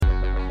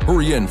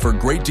Hurry in for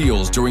great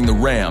deals during the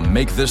Ram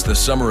Make This the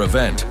Summer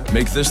event.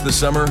 Make this the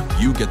summer,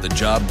 you get the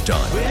job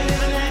done.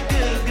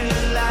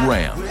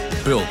 Ram,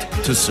 built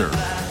to serve.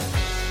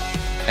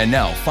 And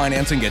now,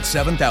 financing at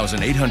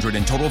 $7,800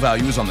 in total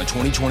values on the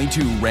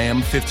 2022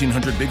 Ram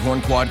 1500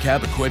 Bighorn Quad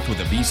Cab equipped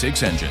with a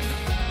V6 engine.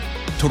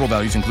 Total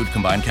values include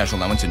combined cash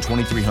allowance and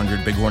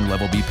 $2,300 Bighorn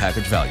Level B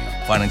package value.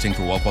 Financing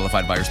for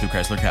well-qualified buyers through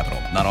Chrysler Capital.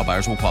 Not all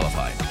buyers will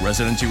qualify.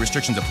 Residency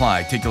restrictions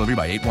apply. Take delivery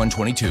by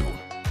 8/1/22.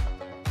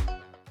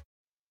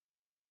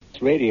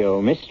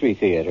 Radio Mystery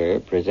Theater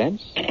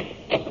presents...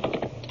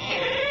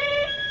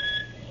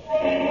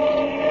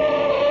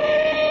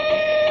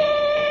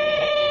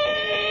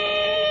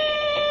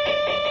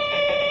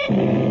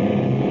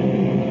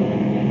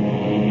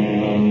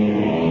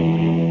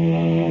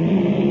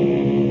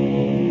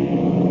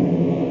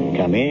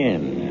 Come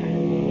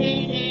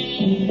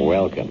in.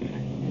 Welcome.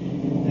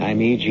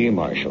 I'm E.G.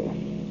 Marshall.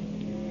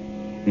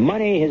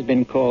 Money has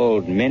been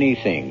called many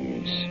things.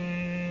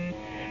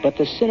 But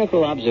the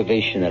cynical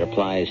observation that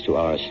applies to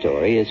our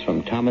story is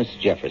from Thomas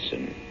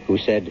Jefferson, who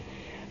said,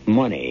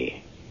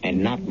 "Money,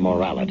 and not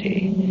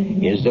morality,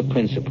 is the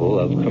principle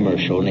of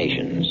commercial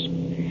nations."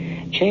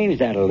 Change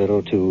that a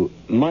little to,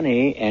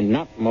 "Money and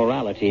not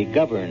morality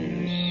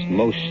governs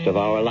most of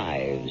our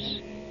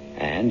lives,"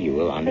 and you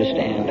will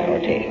understand our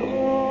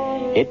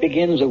tale. It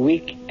begins a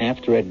week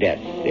after a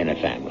death in a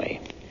family,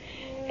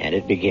 and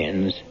it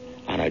begins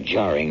on a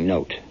jarring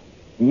note.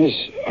 Miss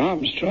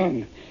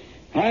Armstrong,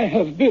 I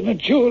have been a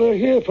jeweler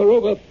here for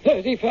over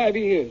 35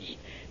 years,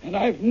 and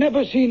I've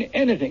never seen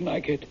anything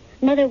like it.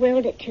 Mother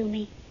willed it to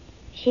me.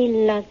 She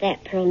loved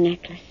that pearl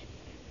necklace.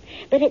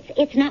 But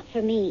it's not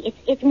for me.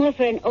 It's more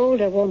for an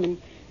older woman.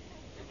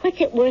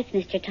 What's it worth,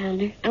 Mr.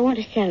 Towner? I want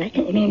to sell it.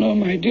 No,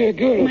 my dear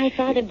girl. My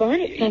father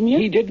bought it from you.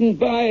 He didn't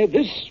buy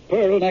this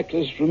pearl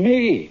necklace from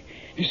me.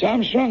 Miss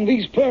Armstrong,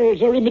 these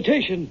pearls are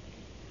imitation.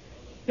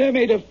 They're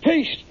made of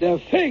paste. They're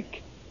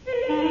fake.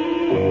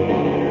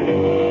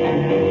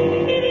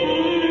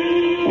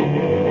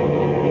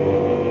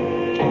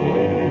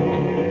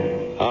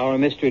 Our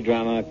mystery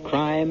drama,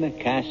 Crime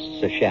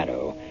Casts a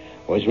Shadow,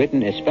 was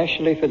written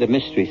especially for the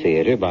Mystery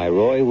Theater by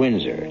Roy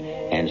Windsor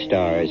and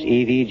stars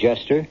Evie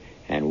Juster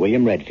and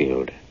William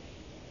Redfield.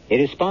 It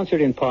is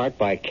sponsored in part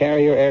by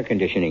Carrier Air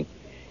Conditioning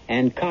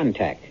and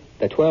Contact,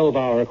 the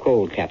 12-hour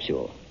cold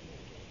capsule.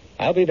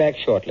 I'll be back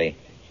shortly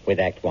with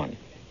Act One.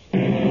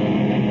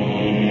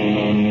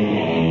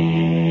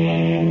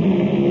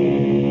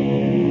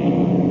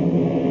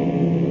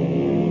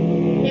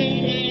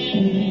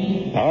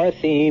 Our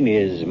theme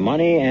is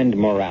money and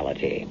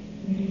morality.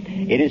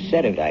 It is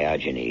said of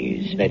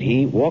Diogenes that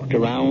he walked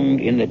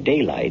around in the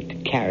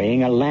daylight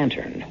carrying a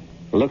lantern,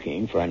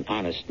 looking for an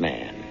honest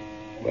man.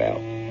 Well,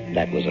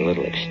 that was a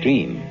little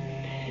extreme.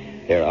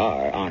 There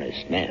are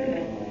honest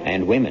men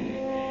and women,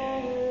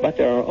 but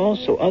there are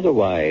also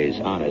otherwise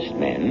honest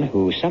men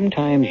who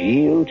sometimes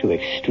yield to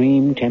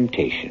extreme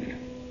temptation.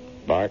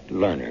 Bart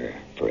Lerner,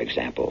 for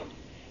example.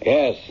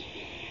 Yes,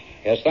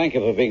 thank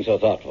you for being so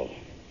thoughtful.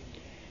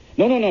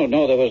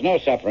 No, there was no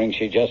suffering.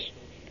 She just,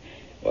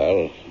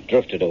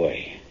 drifted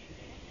away.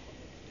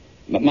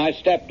 My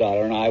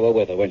stepdaughter and I were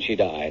with her when she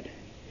died.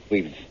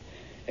 We've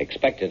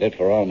expected it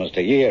for almost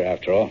a year,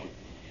 after all.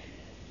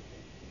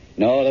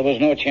 No, there was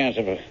no chance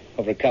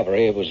of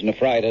recovery. It was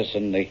nephritis,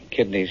 and the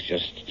kidneys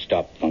just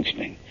stopped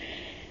functioning.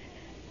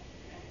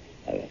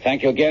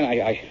 Thank you again.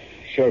 I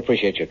sure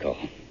appreciate your call.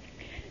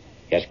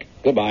 Yes,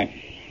 goodbye.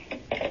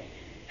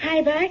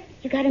 Hi, Bart.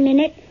 You got a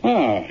minute?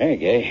 Oh, hey,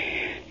 Gay.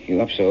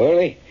 You up so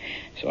early?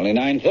 It's only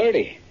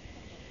 9:30.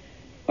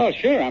 Oh,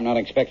 sure, I'm not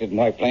expected in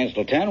White Plains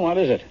till 10. What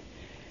is it?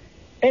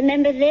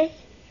 Remember this?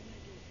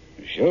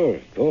 Sure,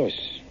 of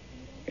course.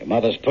 Your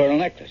mother's pearl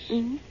necklace.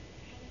 Mm-hmm.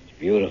 It's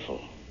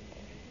beautiful.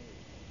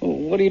 Well,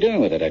 what are you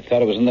doing with it? I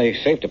thought it was in the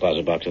safe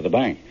deposit box at the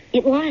bank.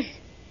 It was.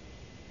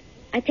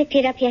 I picked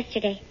it up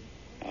yesterday.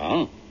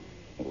 Oh?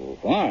 Well,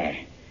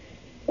 why?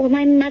 Well,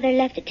 my mother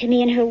left it to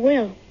me in her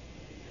will.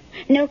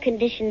 No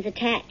conditions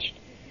attached.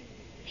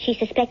 She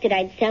suspected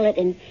I'd sell it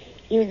and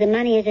use the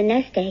money as a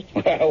nest egg.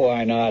 Well,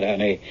 why not,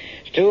 honey?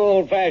 It's too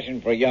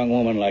old-fashioned for a young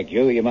woman like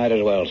you. You might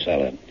as well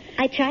sell it.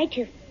 I tried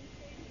to.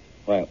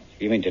 Well,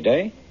 you mean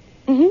today?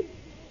 Mm-hmm.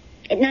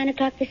 At 9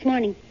 o'clock this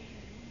morning.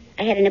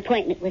 I had an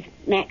appointment with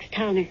Max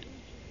Towner.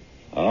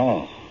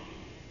 Oh.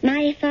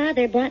 My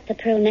father bought the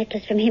pearl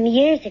necklace from him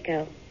years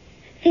ago.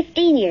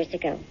 15 years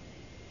ago.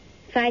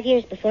 5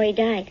 years before he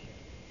died.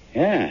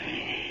 Yeah.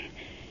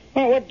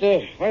 Well, what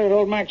did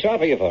old Max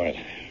offer you for it?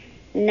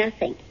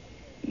 Nothing.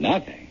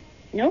 Nothing?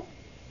 Nope.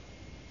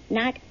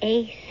 Not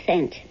a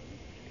cent.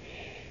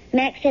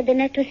 Max said the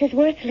necklace is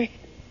worthless.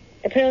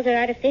 The pearls are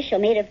artificial,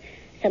 made of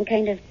some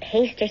kind of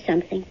paste or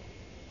something.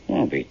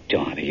 Well, be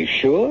darned. Are you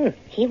sure?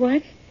 He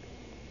was.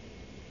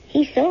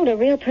 He sold a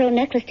real pearl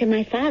necklace to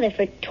my father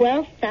for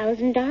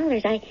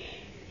 $12,000.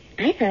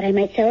 I thought I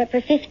might sell it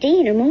for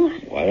 15 or more.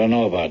 Well, I don't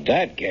know about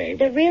that, Gabe.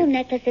 The real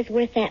necklace is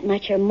worth that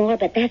much or more,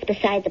 but that's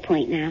beside the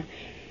point now.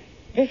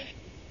 This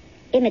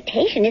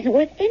imitation isn't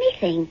worth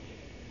anything.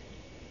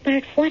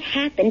 Bart, what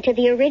happened to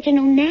the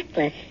original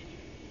necklace?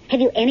 Have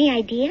you any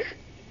idea?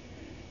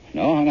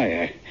 No,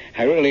 honey,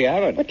 I really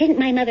haven't. Well, didn't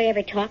my mother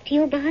ever talk to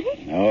you about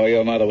it? No,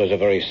 your mother was a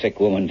very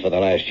sick woman for the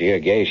last year,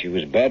 Gay. She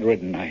was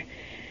bedridden. I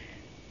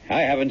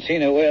haven't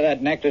seen her wear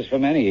that necklace for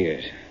many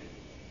years.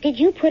 Did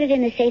you put it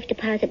in the safe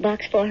deposit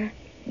box for her?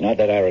 Not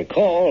that I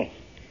recall.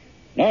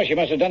 No, she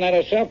must have done that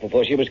herself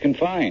before she was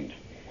confined.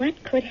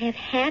 What could have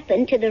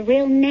happened to the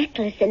real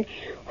necklace, and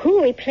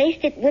who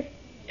replaced it with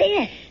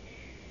this?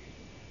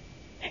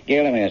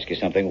 Gail, let me ask you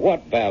something.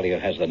 What value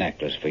has the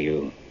necklace for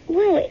you?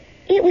 Well,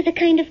 it was a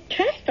kind of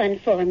trust fund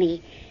for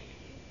me.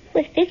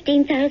 With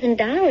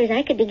 $15,000,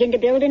 I could begin to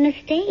build an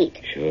estate.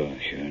 Sure.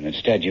 And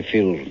instead you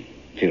feel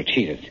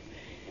cheated.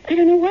 I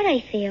don't know what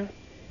I feel.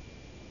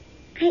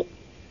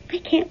 I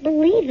can't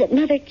believe that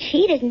Mother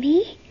cheated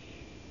me.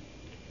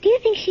 Do you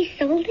think she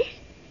sold it?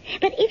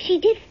 But if she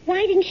did,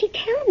 why didn't she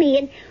tell me?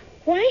 And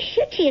why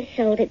should she have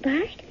sold it,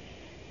 Bart?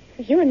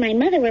 You and my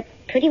mother were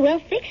pretty well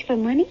fixed for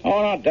money.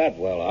 Oh, not that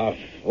well.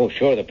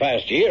 Sure, the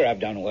past year I've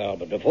done well.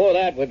 But before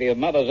that, with your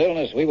mother's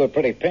illness, we were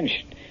pretty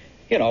pinched.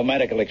 You know,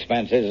 medical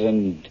expenses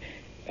and...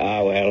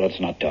 well,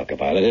 let's not talk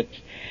about it.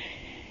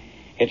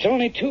 It's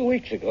only 2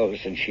 weeks ago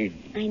since she...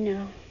 I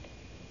know.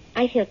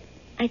 I feel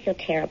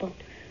terrible.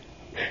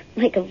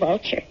 Like a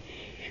vulture.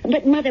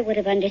 But Mother would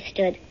have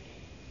understood.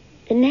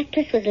 The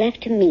necklace was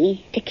left to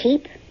me to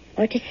keep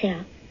or to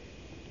sell.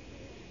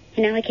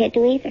 And now I can't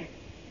do either.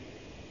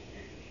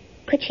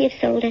 Could she have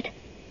sold it?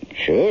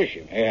 Sure,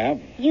 she may have.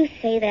 You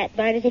say that,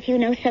 Bart, as if you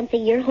know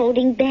something you're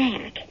holding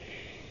back.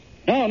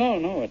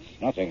 No,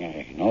 it's nothing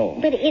I know.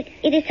 But it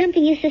is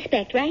something you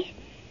suspect, right?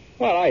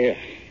 Well,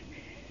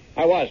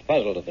 I was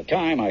puzzled at the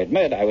time, I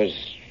admit. I was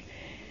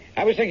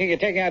thinking of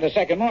taking out a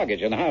second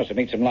mortgage on the house to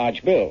meet some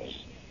large bills.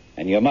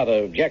 And your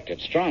mother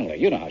objected strongly.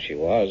 You know how she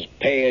was.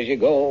 Pay as you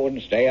go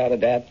and stay out of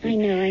debt. I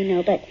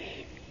know. But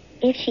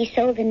if she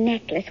sold the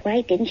necklace,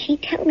 why didn't she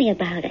tell me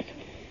about it?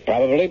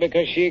 Probably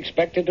because she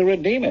expected to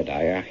redeem it.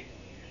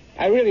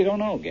 I really don't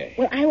know, Gay.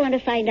 Well, I want to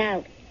find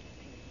out.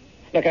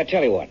 Look, I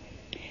tell you what.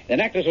 The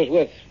necklace was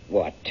worth,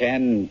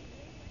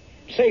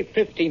 say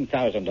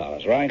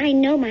 $15,000, right? I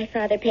know my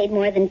father paid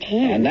more than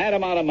 10. And that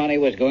amount of money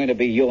was going to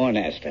be your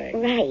nest egg.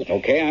 Right.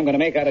 Okay, I'm going to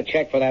make out a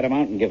check for that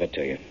amount and give it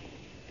to you.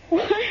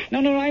 What?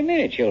 No, I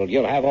mean it.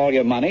 You'll have all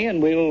your money,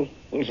 and we'll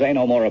say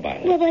no more about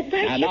it. Well, but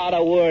now, not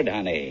a word,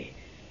 honey.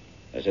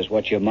 This is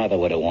what your mother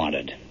would have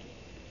wanted.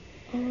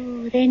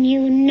 Oh, then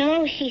you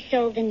know she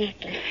sold the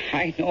necklace.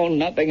 I know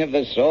nothing of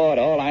the sort.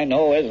 All I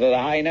know is that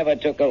I never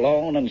took a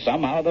loan, and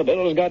somehow the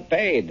bills got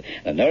paid.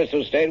 The nurse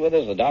who stayed with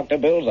us, the doctor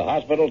bills, the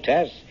hospital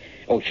tests.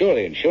 Oh, sure,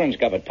 the insurance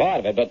covered part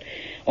of it, but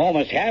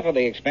almost half of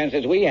the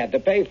expenses we had to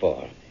pay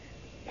for.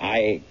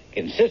 I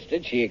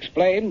insisted, she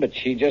explained, but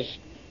she just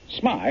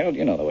smiled,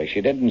 you know the way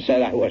she did, and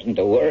said I wasn't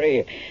to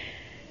worry.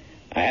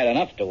 I had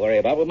enough to worry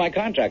about with my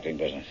contracting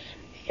business.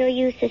 So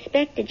you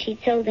suspected she'd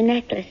sold the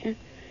necklace, huh?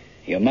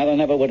 Your mother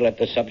never would let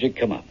the subject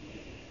come up.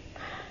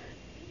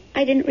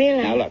 I didn't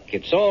realize. Now, look,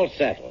 it's all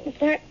settled.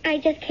 Bart, I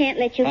just can't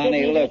let you...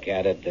 Honey, look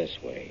at it this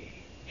way.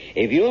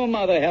 If your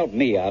mother helped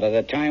me out at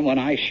a time when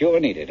I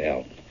sure needed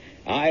help,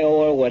 I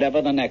owe her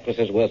whatever the necklace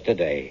is worth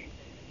today.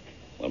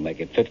 We'll make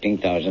it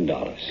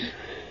 $15,000.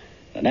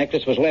 The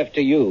necklace was left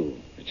to you.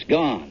 It's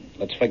gone.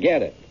 Let's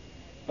forget it.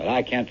 But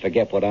I can't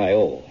forget what I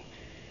owe.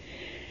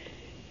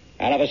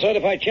 I'll have a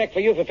certified check for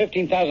you for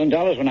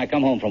 $15,000 when I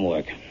come home from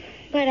work.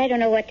 But I don't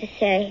know what to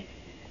say.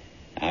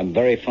 I'm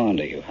very fond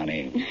of you,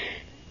 honey.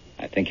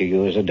 I think of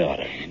you as a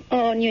daughter.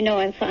 Oh, and you know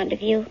I'm fond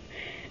of you.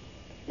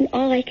 And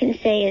all I can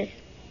say is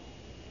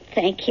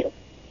thank you.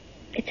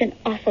 It's an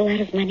awful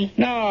lot of money.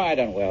 No, I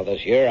done well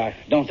this year. I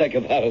don't think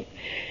about it.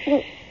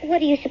 Well, what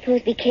do you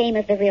suppose became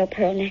of the real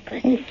pearl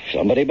necklace?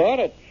 Somebody bought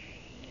it.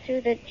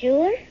 Through the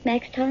jeweler,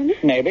 Max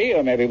Tallner? Maybe,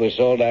 or maybe it was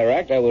sold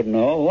direct. I wouldn't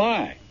know.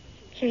 Why?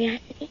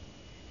 Curiosity.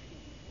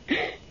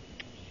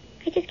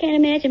 I just can't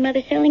imagine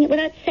Mother selling it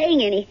without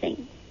saying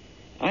anything.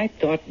 I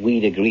thought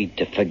we'd agreed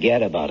to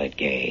forget about it,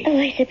 Gay. Oh,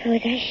 I suppose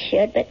I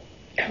should, but,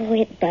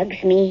 it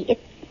bugs me.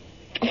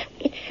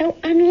 It's so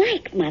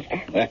unlike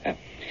Mother. Well,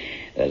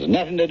 there's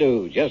nothing to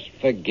do. Just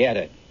forget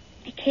it.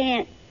 I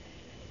can't.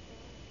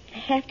 I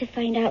have to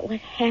find out what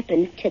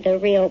happened to the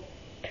real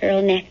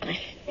pearl necklace.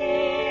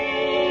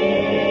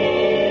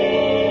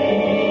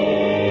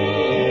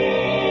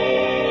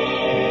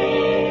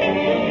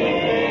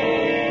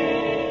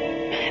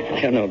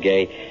 I don't know,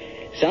 Gay.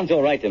 Sounds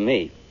all right to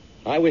me.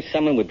 I wish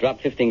someone would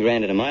drop 15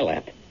 grand into my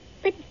lap.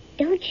 But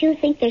don't you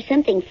think there's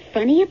something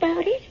funny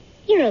about it?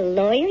 You're a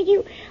lawyer.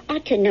 You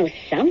ought to know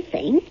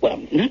something.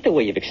 Well, not the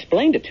way you've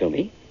explained it to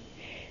me.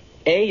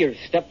 A, your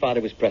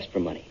stepfather was pressed for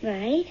money.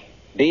 Right.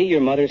 B,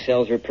 your mother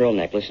sells her pearl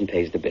necklace and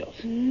pays the bills.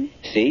 Mm-hmm.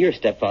 C, your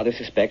stepfather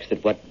suspects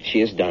that what she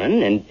has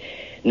done, and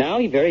now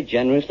he very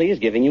generously is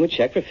giving you a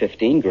check for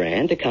 15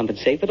 grand to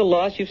compensate for the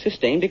loss you've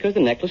sustained because the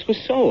necklace was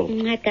sold.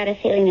 I've got a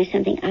feeling there's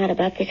something odd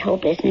about this whole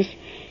business.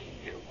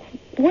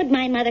 Would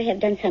my mother have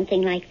done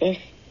something like this?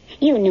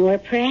 You knew her,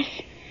 Press.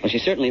 Well, she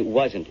certainly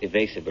wasn't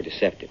evasive or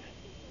deceptive.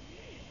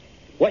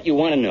 what you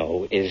want to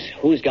know is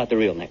who's got the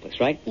real necklace,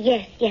 right?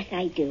 Yes,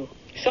 I do.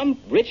 Some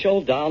rich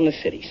old doll in the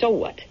city. So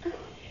what?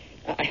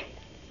 Oh.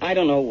 I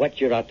don't know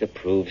what you're out to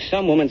prove.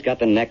 Some woman's got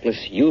the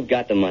necklace, you've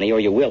got the money, or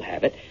you will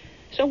have it.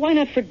 So why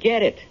not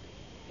forget it?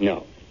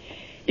 No.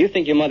 You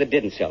think your mother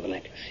didn't sell the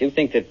necklace. You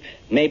think that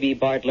maybe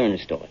Bart Lerner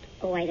stole it.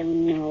 Oh, I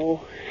don't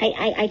know.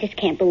 I just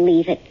can't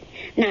believe it.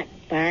 Not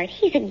Bart.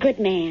 He's a good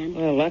man.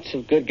 Well, lots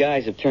of good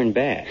guys have turned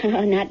bad.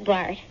 Oh, not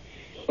Bart.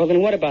 Well,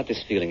 then what about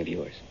this feeling of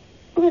yours?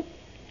 Well,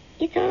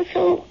 it's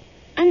also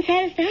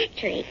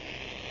unsatisfactory.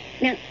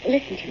 Now,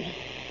 listen to me.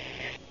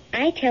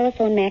 I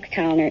telephoned Max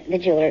Tallner, the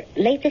jeweler,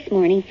 late this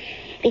morning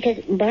because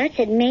Bart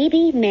said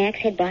maybe Max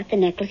had bought the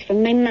necklace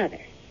from my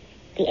mother.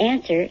 The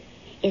answer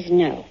is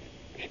no.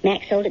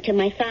 Max sold it to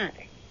my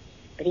father,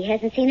 but he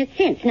hasn't seen it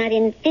since, not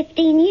in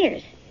 15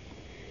 years.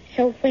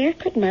 So where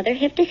could Mother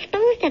have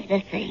disposed of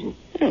the thing?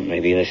 Well,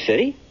 maybe in the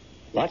city.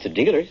 Lots of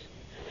dealers.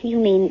 You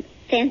mean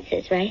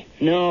fences, right?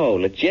 No,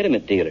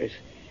 legitimate dealers.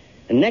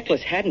 The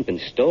necklace hadn't been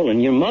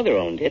stolen. Your mother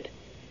owned it.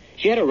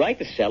 She had a right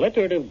to sell it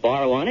or to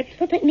borrow on it.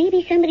 Well, but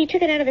maybe somebody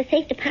took it out of the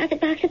safe deposit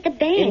box at the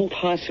bank.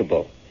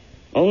 Impossible.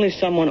 Only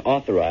someone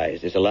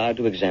authorized is allowed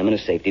to examine a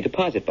safety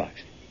deposit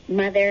box.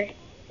 Mother,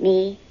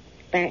 me,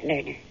 Bart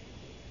Lerner.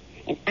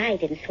 And I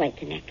didn't swipe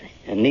the necklace.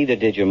 And neither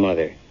did your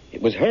mother.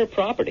 It was her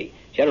property.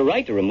 She had a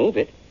right to remove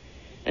it.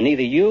 And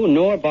neither you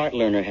nor Bart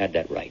Lerner had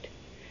that right.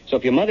 So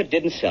if your mother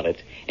didn't sell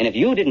it, and if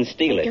you didn't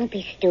steal it... Don't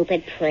be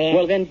stupid, Fred.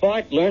 Well, then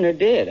Bart Lerner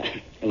did.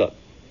 Look,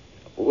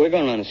 we're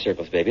going around in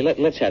circles, baby.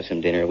 Let's have some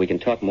dinner. We can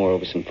talk more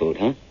over some food,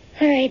 huh?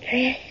 All right,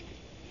 Chris.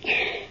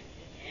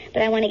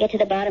 But I want to get to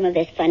the bottom of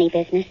this funny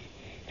business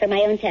for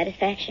my own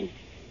satisfaction.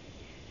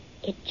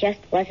 It just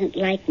wasn't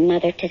like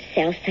Mother to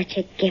sell such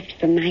a gift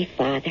for my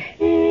father.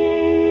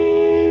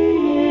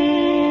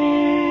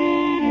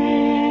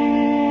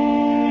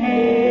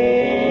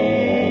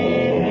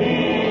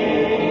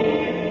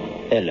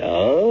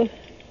 Hello?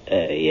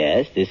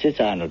 Yes, this is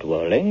Arnold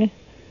Walling.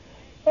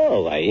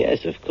 Oh, why,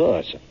 yes, of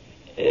course.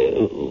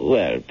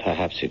 Well,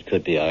 perhaps it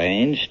could be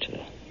arranged.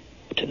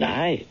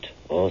 Tonight?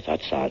 Oh,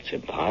 that sounds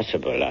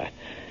impossible.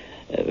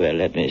 Well,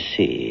 let me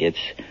see.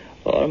 It's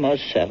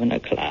almost 7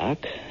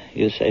 o'clock.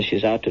 You say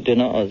she's out to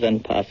dinner or then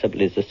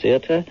possibly the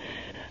theater?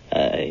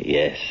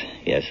 Yes,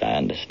 I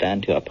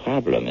understand your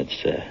problem.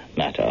 It's a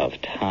matter of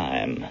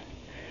time.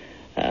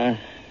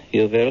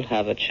 You will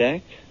have a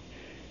check?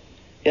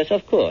 Yes,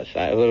 of course.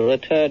 I will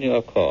return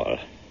your call.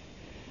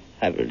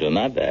 I will do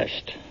my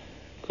best.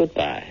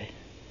 Goodbye.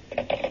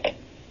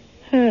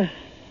 And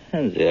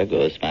there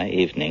goes my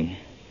evening.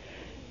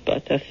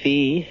 But a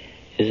fee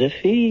is a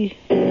fee.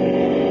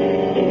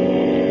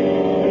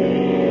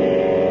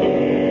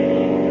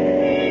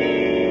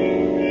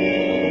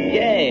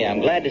 Yay,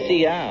 I'm glad to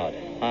see you out.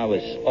 I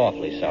was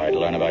awfully sorry to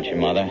learn about your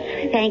mother.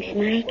 Thanks,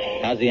 Mike.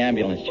 How's the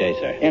ambulance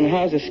chaser? And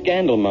how's the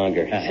scandal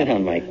monger? Sit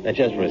down, Mike.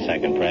 Just for a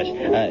second, Press.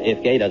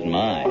 If Gay doesn't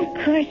mind.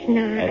 Of course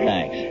not. Oh,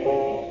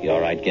 thanks. You all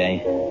right,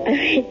 Gay?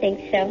 I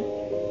think so.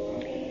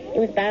 It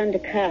was bound to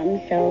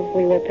come, so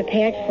we were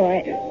prepared for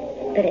it.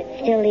 But it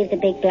still leaves a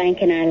big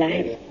blank in our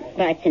lives.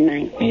 Bart's and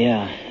mine.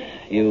 Yeah.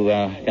 You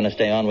going to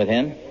stay on with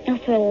him? Oh,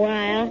 for a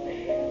while.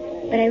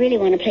 But I really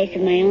want a place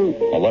of my own.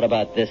 Well, what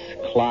about this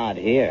clod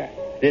here?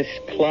 This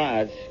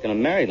Claude's going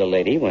to marry the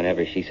lady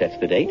whenever she sets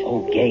the date.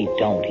 Oh, Gay,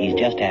 don't. He's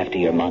just after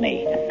your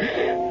money.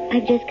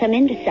 I've just come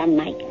into some,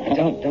 Mike.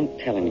 Don't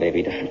tell him,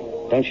 baby.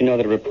 Don't you know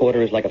that a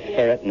reporter is like a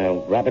ferret in a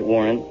rabbit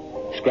warren?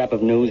 Scrap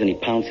of news and he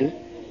pounces?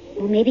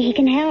 Well, maybe he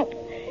can help.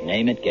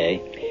 Name it,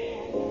 Gay.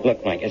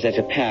 Look, Mike, as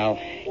a pal,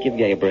 give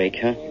Gay a break,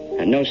 huh?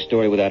 And no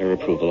story without her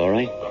approval, all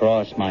right?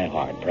 Cross my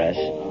heart, Press.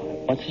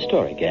 What's the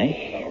story,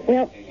 Gay?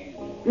 Well,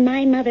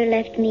 my mother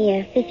left me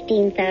a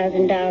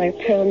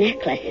 $15,000 pearl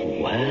necklace.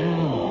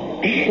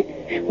 Wow.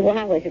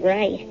 Wow was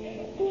right.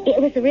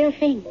 It was the real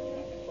thing.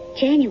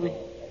 Genuine.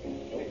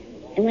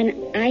 And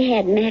when I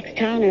had Max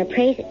Tallner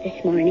appraise it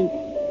this morning,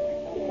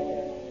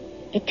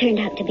 it turned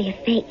out to be a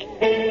fake.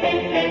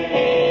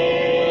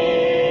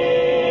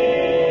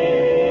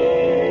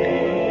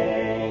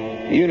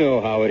 You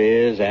know how it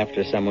is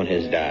after someone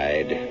has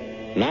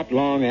died. Not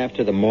long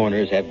after the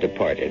mourners have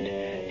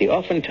departed, the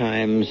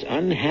oftentimes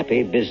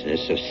unhappy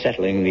business of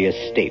settling the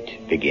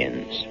estate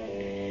begins.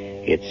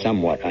 It's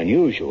somewhat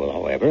unusual,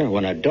 however,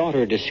 when a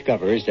daughter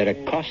discovers that a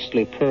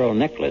costly pearl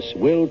necklace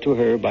willed to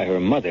her by her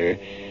mother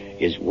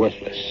is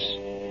worthless.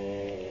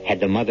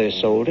 Had the mother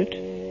sold it?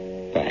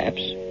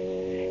 Perhaps.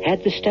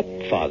 Had the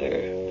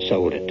stepfather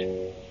sold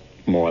it?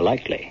 More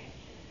likely.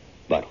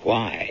 But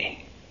why?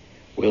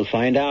 We'll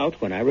find out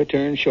when I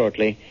return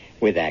shortly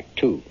with Act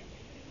 2.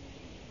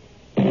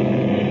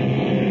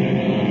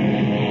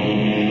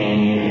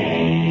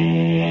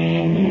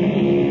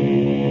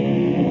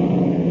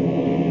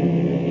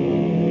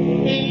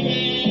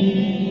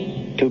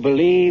 To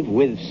believe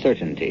with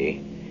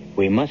certainty,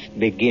 we must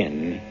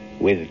begin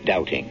with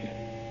doubting.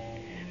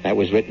 That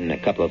was written a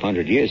couple of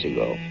 100 years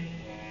ago.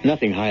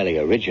 Nothing highly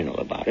original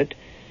about it.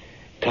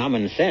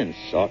 Common sense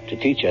ought to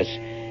teach us,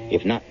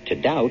 if not to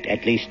doubt,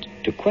 at least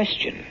to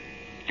question.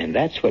 And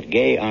that's what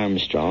Gay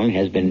Armstrong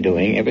has been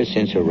doing ever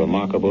since her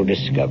remarkable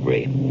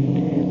discovery.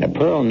 The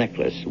pearl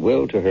necklace,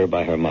 willed to her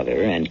by her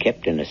mother and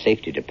kept in a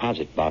safety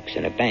deposit box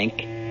in a bank,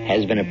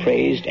 has been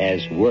appraised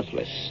as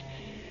worthless.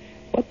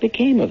 What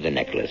became of the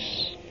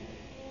necklace?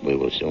 We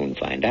will soon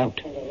find out.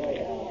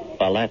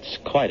 Well, that's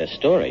quite a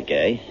story,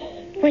 Gay.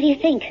 What do you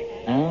think?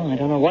 Oh, I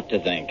don't know what to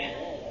think.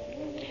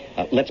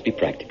 Let's be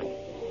practical.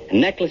 The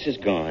necklace is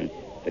gone,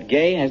 but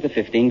Gay has the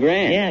 15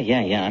 grand.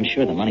 Yeah. I'm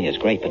sure the money is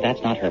great, but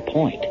that's not her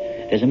point.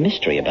 There's a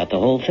mystery about the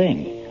whole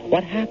thing.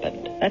 What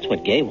happened? That's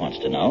what Gay wants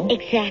to know.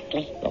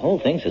 Exactly. The whole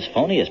thing's as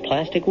phony as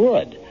plastic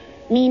wood.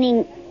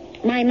 Meaning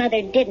my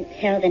mother didn't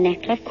sell the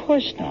necklace? Of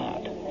course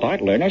not. Bart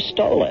Lerner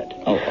stole it.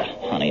 Oh,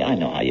 honey, I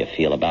know how you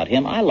feel about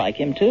him. I like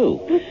him,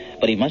 too.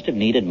 But he must have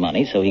needed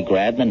money, so he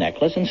grabbed the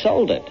necklace and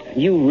sold it.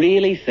 You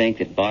really think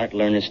that Bart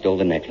Lerner stole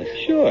the necklace?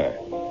 Sure.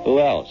 Who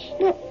else?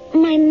 Well,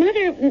 my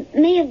mother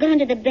may have gone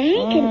to the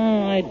bank and...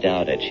 Oh, I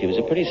doubt it. She was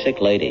a pretty sick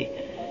lady.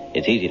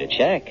 It's easy to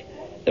check.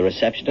 The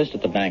receptionist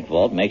at the bank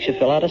vault makes you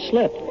fill out a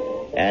slip.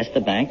 Ask the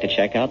bank to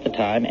check out the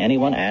time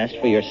anyone asked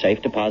for your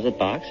safe deposit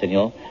box, and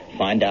you'll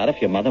find out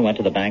if your mother went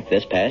to the bank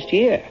this past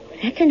year.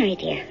 That's an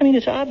idea. I mean,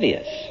 it's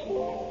obvious.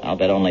 I'll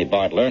bet only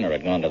Bart Lerner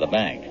had gone to the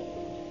bank.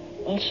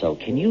 Also,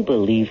 can you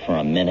believe for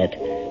a minute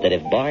that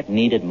if Bart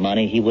needed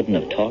money, he wouldn't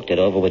have talked it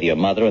over with your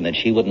mother and that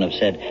she wouldn't have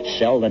said,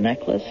 sell the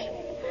necklace?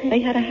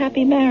 They had a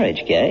happy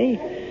marriage, Gay.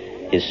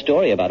 His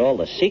story about all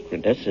the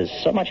secretness is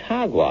so much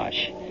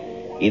hogwash.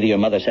 Either your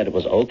mother said it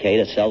was okay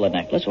to sell the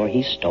necklace, or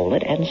he stole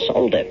it and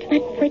sold it.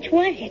 But which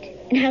was it?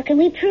 And how can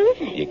we prove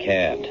it? You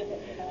can't.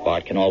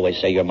 Bart can always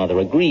say your mother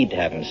agreed to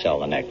have him sell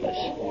the necklace.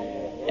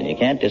 And you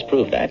can't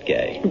disprove that,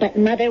 Gay. But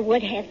Mother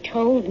would have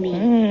told me.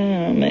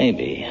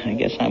 Maybe. I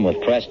guess I'm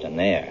with Preston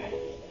there.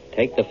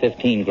 Take the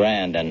 15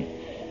 grand and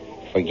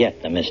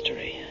forget the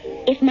mystery.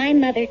 If my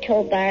mother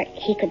told Bart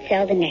he could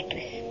sell the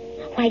necklace,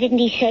 why didn't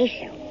he say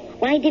so?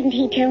 Why didn't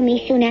he tell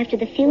me soon after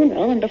the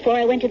funeral and before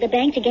I went to the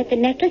bank to get the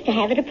necklace to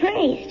have it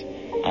appraised?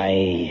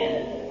 I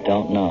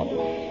don't know.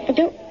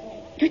 Well,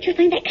 don't you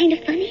find that kind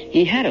of funny?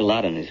 He had a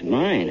lot on his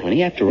mind,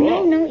 honey, after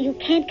all. No, you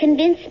can't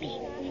convince me.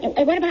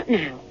 What about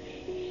now?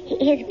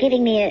 He is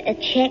giving me a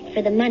check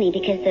for the money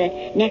because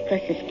the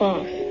necklace is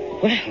false.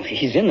 Well,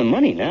 he's in the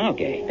money now,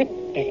 Gay. But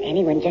does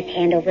anyone just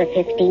hand over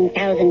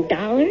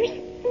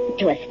 $15,000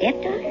 to a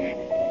stepdaughter?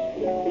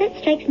 That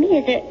strikes me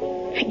as a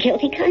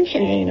guilty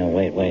conscience. Hey, no,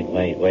 wait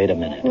a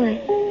minute.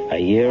 What? A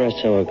year or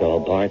so ago,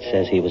 Bart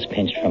says he was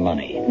pinched for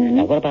money. Mm-hmm.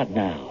 Now, what about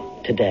now,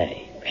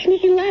 today? He's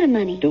making a lot of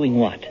money. Doing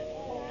what?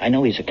 I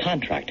know he's a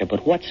contractor,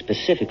 but what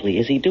specifically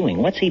is he doing?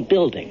 What's he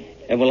building?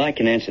 Well, I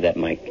can answer that,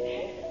 Mike.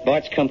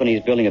 Bart's company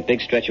is building a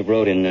big stretch of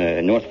road in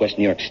northwest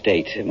New York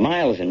State.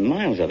 Miles and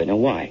miles of it. Now,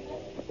 why?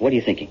 What are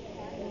you thinking?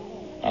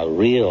 A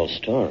real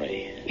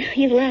story.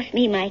 You've lost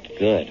me, Mike.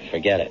 Good.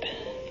 Forget it.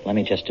 Let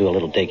me just do a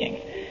little digging.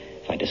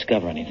 If I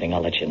discover anything, I'll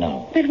let you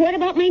know. But what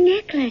about my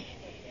necklace?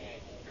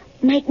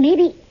 Mike,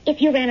 maybe if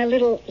you ran a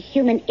little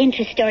human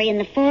interest story in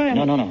the forum...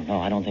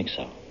 No, I don't think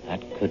so. That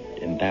could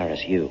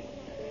embarrass you.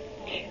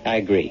 I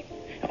agree.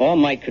 All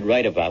Mike could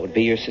write about would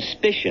be your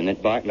suspicion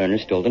that Bart Lerner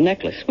stole the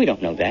necklace. We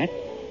don't know that.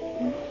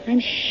 I'm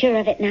sure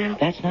of it now.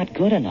 That's not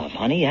good enough,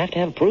 honey. You have to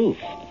have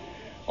proof.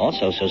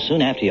 Also, so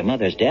soon after your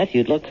mother's death,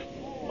 you'd look,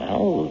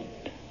 well,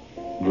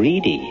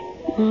 greedy.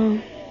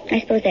 Oh, I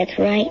suppose that's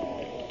right.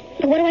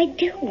 But what do I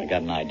do? I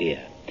got an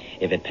idea.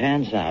 If it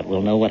pans out,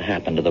 we'll know what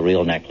happened to the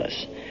real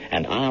necklace.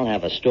 And I'll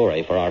have a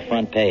story for our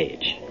front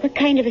page. What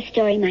kind of a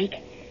story, Mike?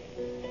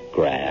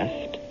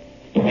 Graft.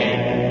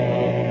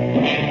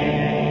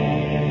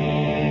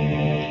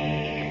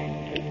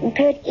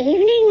 Good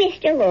evening,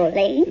 Mr.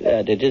 Rowley.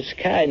 It is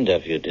kind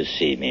of you to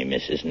see me,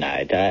 Mrs.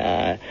 Knight.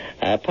 I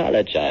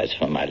apologize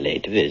for my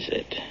late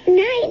visit.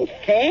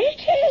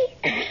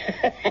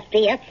 9:30?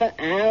 Be up for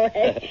hours.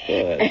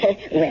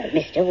 Well,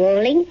 Mr.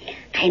 Rowling,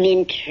 I'm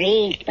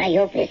intrigued by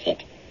your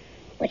visit.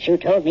 What you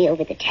told me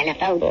over the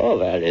telephone. Oh,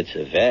 well, it's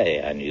a very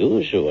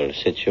unusual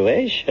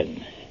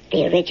situation.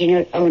 The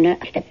original owner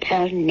of the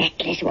pearl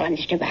necklace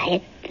wants to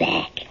buy it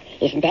back.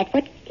 Isn't that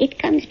what it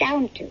comes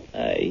down to?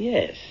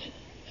 Yes.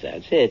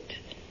 That's it.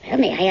 Well,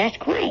 may I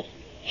ask why?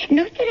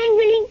 Not that I'm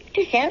willing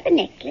to sell the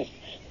necklace.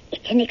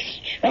 It's an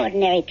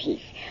extraordinary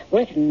piece,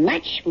 worth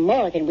much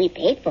more than we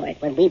paid for it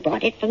when we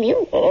bought it from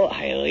you. Oh,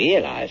 I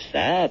realize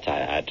that.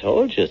 I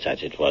told you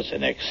that it was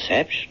an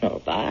exceptional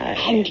buy.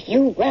 And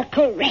you were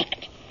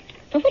correct,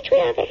 for which we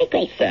are very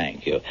grateful.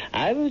 Thank you.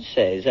 I would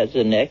say that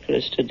the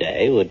necklace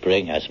today would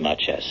bring as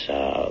much as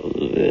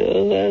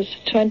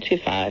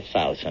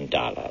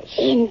 $25,000.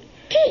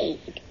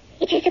 Indeed.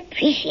 It is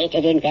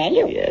appreciated in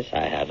value. Yes,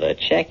 I have a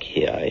check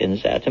here in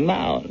that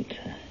amount.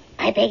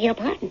 I beg your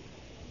pardon?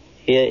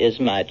 Here is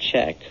my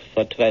check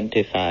for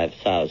 $25,000,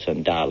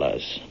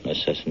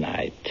 Mrs.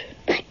 Knight.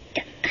 But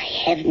I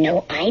have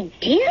no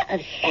idea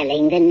of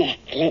selling the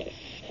necklace.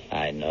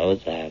 I know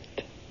that.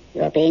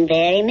 You're being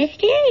very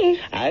mysterious.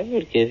 I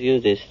will give you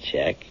this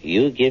check.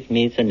 You give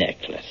me the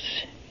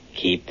necklace.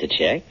 Keep the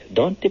check.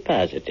 Don't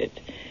deposit it.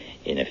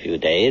 In a few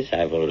days,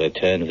 I will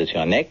return with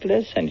your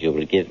necklace, and you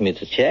will give me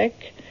the check.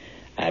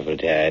 I will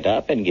tear it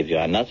up and give you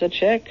another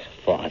check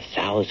for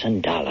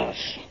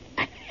 $1,000.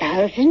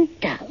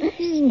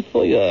 $1,000?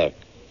 For your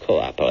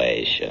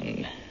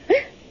cooperation.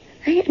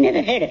 I have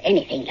never heard of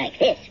anything like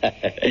this.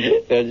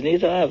 Well,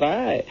 neither have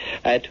I.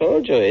 I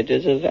told you it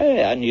is a very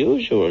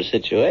unusual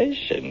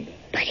situation.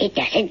 But it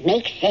doesn't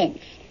make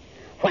sense.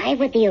 Why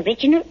would the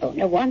original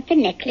owner want the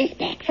necklace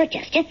back for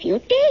just a few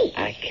days?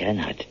 I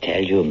cannot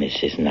tell you,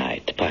 Mrs.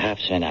 Knight.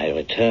 Perhaps when I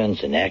return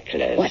the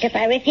necklace... What if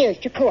I refuse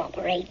to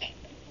cooperate?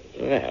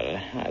 Well,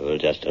 I will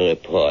just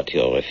report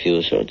your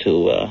refusal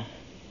to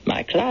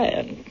my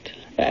client.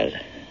 Well,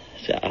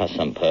 there are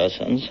some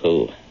persons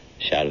who,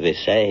 shall we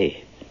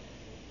say,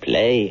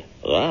 play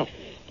rough.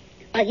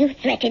 Are you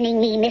threatening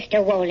me,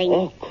 Mr. Walling?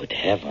 Oh, good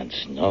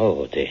heavens,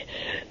 no. The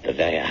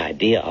very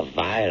idea of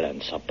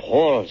violence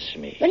appalls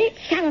me. Well, it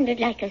sounded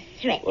like a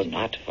threat. Well,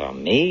 not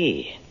from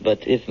me.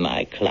 But if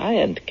my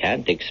client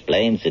can't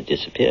explain the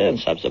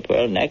disappearance of the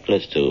pearl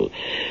necklace to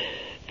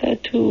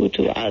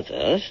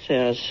others,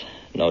 there's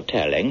no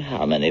telling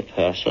how many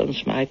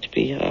persons might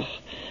be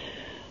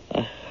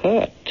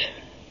hurt.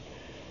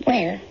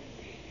 Well,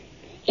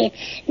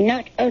 it's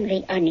not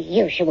only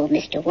unusual,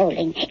 Mr.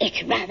 Walling.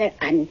 It's rather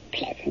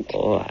unpleasant.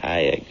 Oh, I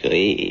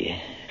agree.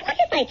 What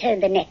if I turn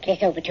the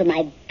necklace over to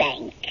my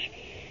bank?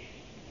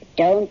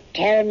 Don't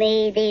tell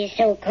me these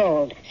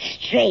so-called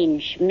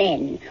strange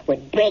men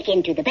would break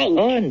into the bank.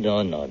 Oh,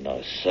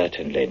 no,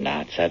 certainly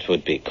not. That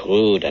would be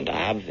crude and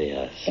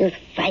obvious. You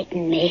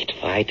frighten me. It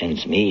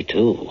frightens me,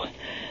 too.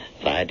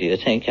 Why do you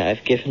think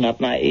I've given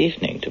up my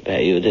evening to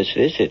pay you this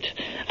visit?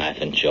 I've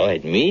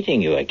enjoyed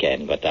meeting you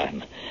again, but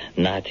I'm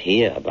not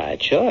here by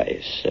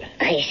choice.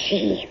 I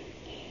see.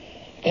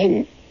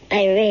 Then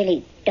I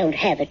really don't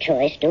have a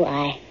choice, do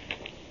I?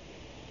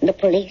 The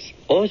police?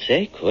 Oh,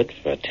 they could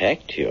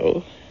protect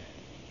you.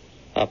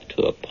 Up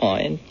to a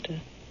point.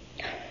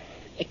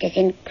 It is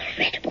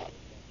incredible.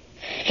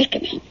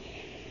 Sickening.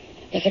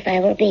 As if I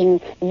were being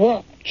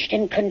watched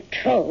and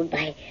controlled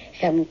by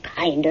some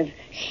kind of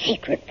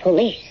secret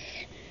police.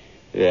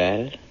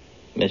 Well,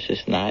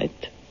 Mrs.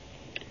 Knight?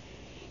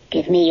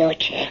 Give me your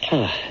check.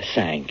 Oh,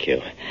 thank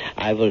you.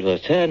 I will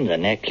return the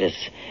necklace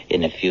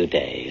in a few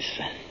days.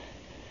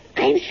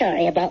 I'm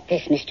sorry about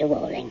this, Mr.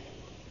 Walling.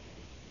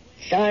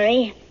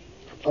 Sorry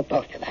for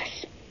both of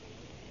us.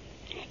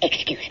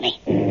 Excuse me.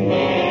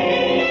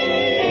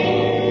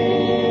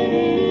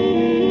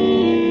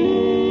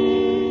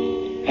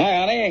 Hi,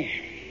 honey.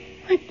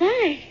 What,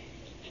 Bart?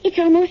 It's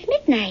almost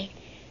midnight.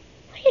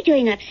 What are you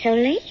doing up so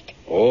late?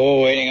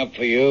 Oh, waiting up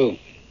for you.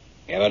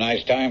 You have a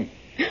nice time?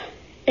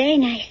 Very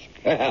nice.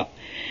 Well,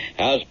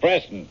 how's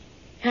Preston?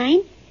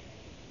 Fine.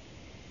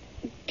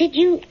 Did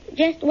you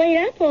just wait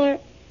up, or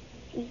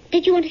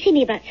did you want to see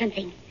me about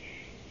something?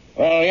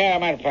 Well, yeah,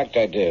 matter of fact,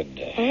 I did.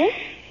 Huh?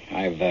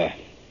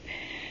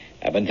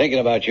 I've been thinking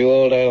about you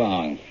all day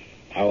long.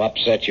 How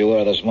upset you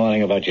were this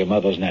morning about your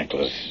mother's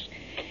necklace.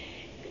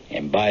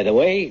 And by the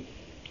way,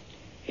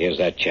 here's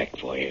that check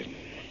for you.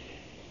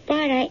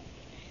 Bart,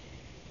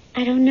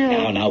 I don't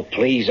know. Now,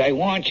 please, I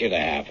want you to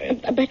have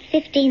it. But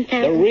 $15,000.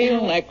 The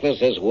real necklace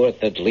is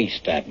worth at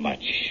least that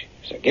much.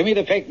 So give me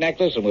the fake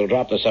necklace and we'll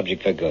drop the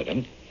subject for good,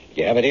 huh?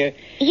 You have it here?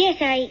 Yes,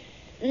 I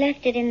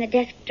left it in the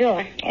desk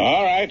drawer.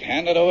 All right,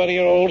 hand it over to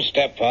your old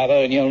stepfather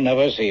and you'll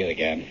never see it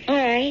again. All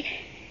right.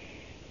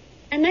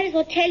 I might as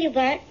well tell you,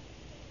 Bart.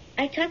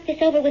 I talked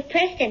this over with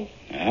Preston.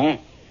 Uh-huh.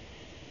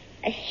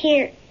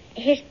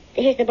 Here's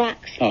the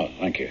box. Oh,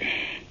 thank you.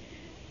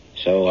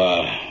 So,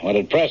 what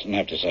did Preston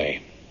have to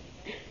say?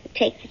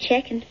 Take the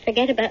check and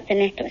forget about the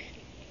necklace.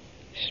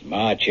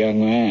 Smart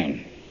young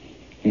man.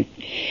 Now,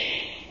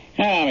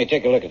 let me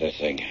take a look at this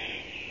thing.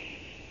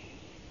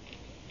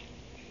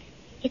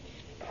 It's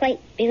quite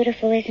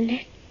beautiful, isn't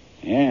it?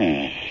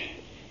 Yeah.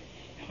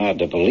 Hard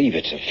to believe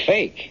it's a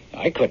fake.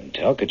 I couldn't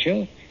tell, could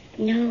you?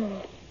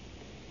 No.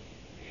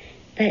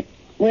 But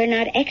we're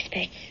not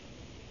experts.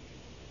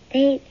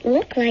 They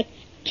look like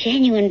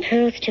genuine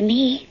pearls to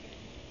me.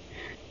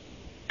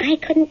 I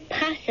couldn't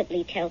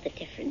possibly tell the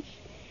difference.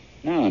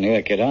 No,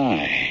 neither could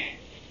I.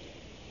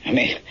 I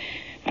mean,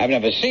 I've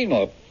never seen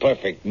more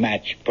perfect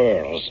match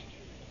pearls.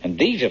 And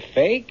these are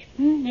fake?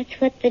 That's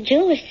what the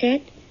jeweler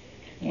said.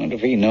 I wonder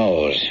if he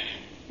knows.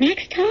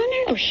 Max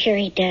Tallner? Oh, sure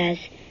he does.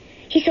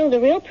 He sold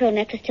the real pearl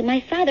necklace to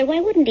my father.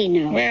 Why wouldn't he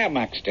know? Well,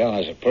 Max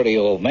Tallner's a pretty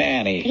old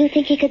man. You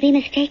think he could be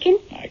mistaken?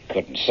 I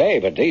couldn't say,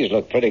 but these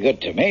look pretty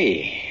good to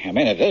me. I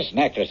mean, if this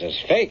necklace is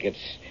fake,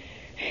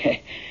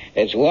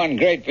 it's one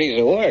great piece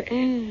of work.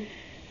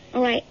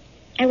 Oh,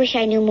 I wish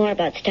I knew more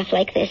about stuff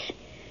like this.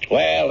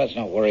 Well, let's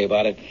not worry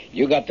about it.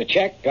 You got the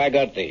check, I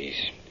got these.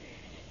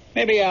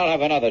 Maybe I'll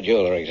have another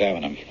jeweler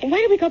examine them.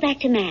 Why don't we go back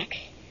to Max?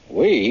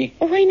 We?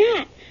 Well, why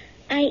not?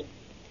 I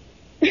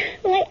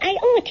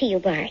owe it to you,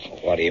 Bart.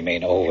 What do you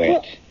mean, owe it?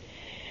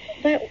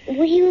 Well, Bart,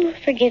 will you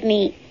forgive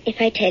me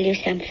if I tell you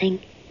something?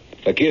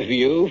 Forgive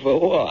you for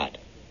what?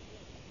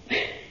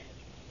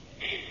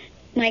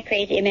 My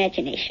crazy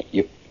imagination.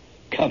 You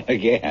come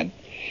again?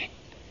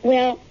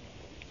 Well,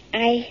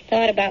 I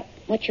thought about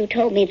what you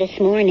told me this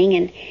morning,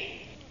 and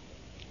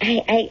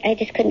I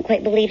just couldn't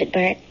quite believe it,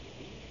 Bart.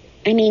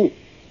 I mean,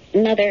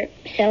 Mother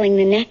selling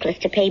the necklace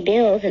to pay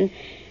bills and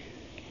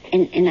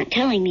not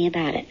telling me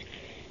about it.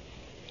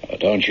 Well,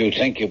 don't you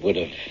think it would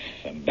have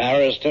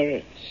embarrassed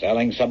her,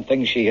 selling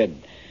something she had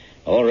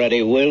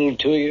already willed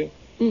to you?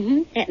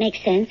 Mm-hmm. That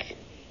makes sense.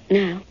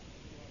 Now.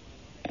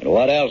 And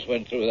what else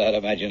went through that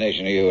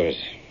imagination of yours?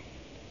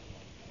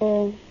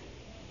 Oh,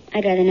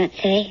 I'd rather not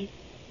say.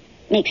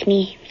 Makes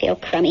me feel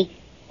crummy.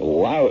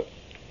 Wow.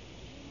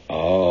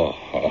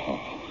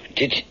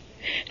 Did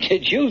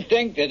you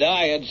think that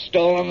I had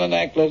stolen the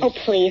necklace? Oh,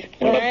 please,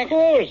 Well, Bart. of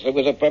course. It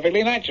was a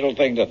perfectly natural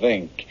thing to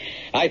think.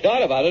 I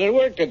thought about it at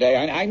work today.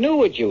 I knew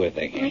what you were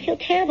thinking. I feel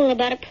terrible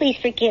about it. Please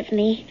forgive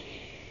me.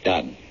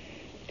 Done.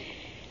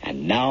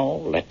 And now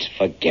let's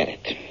forget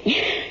it.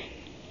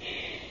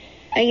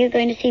 Are you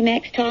going to see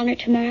Max Tallner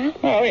tomorrow?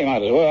 Well, we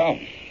might as well.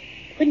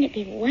 Wouldn't it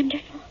be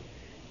wonderful?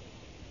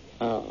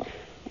 Oh,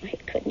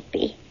 it couldn't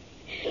be.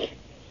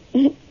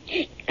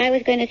 I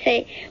was going to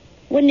say,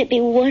 wouldn't it be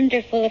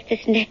wonderful if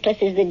this necklace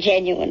is the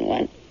genuine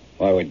one?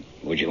 Why,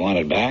 would you want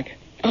it back?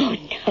 Oh,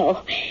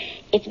 no.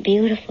 It's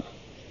beautiful.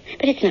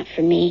 But it's not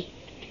for me.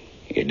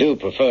 You do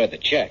prefer the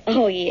check.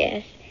 Oh,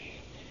 yes.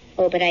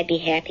 Oh, but I'd be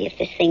happy if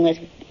this thing was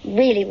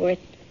really worth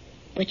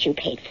what you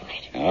paid for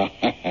it. Oh,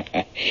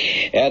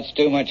 that's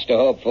too much to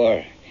hope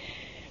for.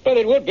 But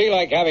it would be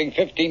like having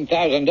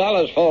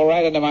 $15,000 fall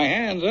right into my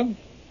hands,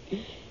 huh?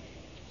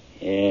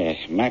 Yeah,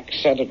 Max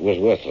said it was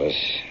worthless.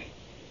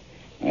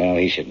 Well,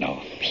 he should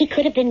know. He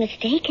could have been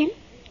mistaken.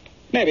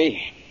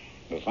 Maybe.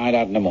 We'll find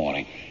out in the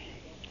morning.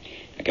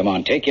 Now, come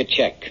on, take your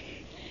check.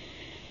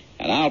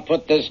 And I'll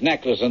put this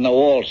necklace in the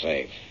wall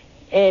safe.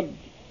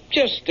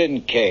 Just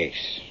in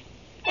case.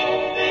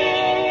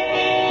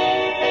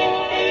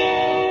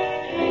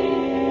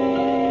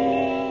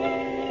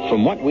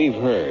 From what we've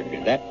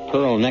heard, that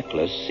pearl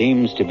necklace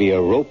seems to be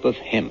a rope of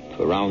hemp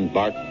around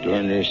Bart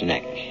Lerner's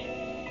neck.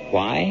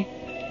 Why?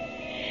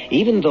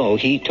 Even though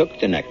he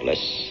took the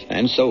necklace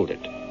and sold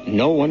it,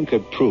 no one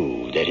could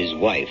prove that his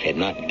wife had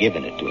not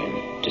given it to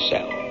him to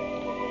sell.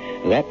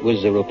 That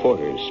was the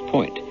reporter's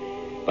point.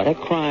 But a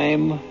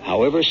crime,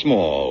 however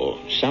small,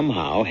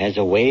 somehow has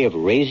a way of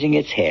raising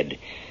its head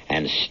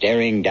and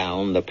staring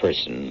down the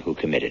person who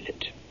committed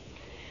it.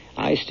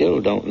 I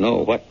still don't know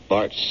what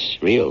Bart's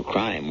real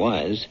crime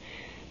was,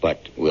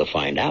 but we'll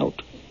find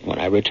out when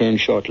I return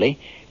shortly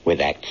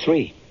with Act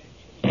 3.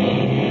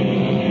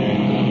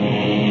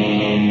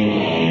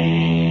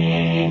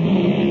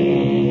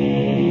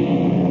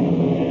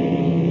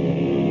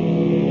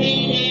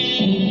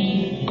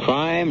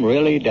 Crime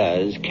really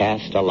does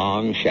cast a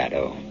long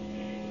shadow,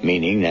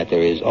 meaning that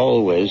there is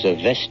always a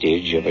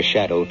vestige of a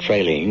shadow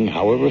trailing,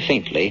 however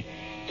faintly,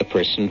 the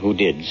person who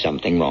did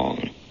something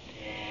wrong.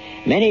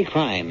 Many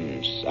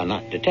crimes are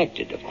not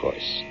detected, of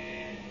course,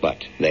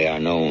 but they are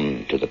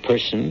known to the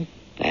person,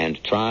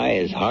 and try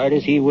as hard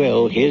as he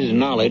will, his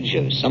knowledge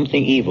of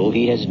something evil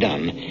he has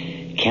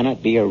done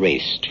cannot be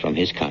erased from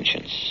his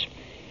conscience.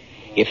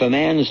 If a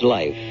man's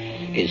life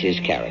is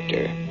his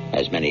character,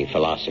 as many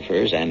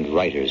philosophers and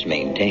writers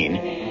maintain,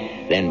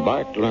 then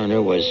Bart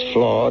Lerner was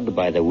flawed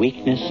by the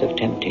weakness of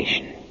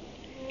temptation.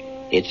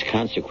 Its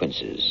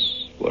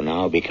consequences will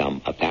now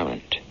become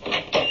apparent.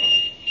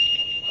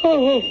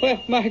 Oh,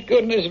 well, my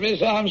goodness,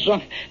 Miss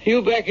Armstrong.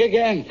 You back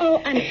again?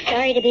 Oh, I'm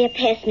sorry to be a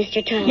pest,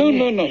 Mr.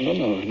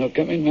 Tallner. No.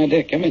 Come in, my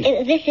dear, come in.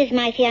 This is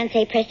my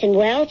fiancé, Preston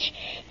Welch,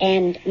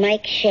 and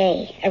Mike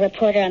Shea, a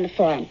reporter on the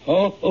forum.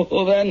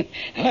 Oh, then,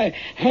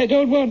 I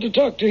don't want to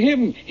talk to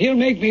him. He'll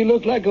make me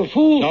look like a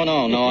fool.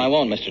 No, I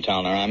won't, Mr.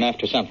 Tallner. I'm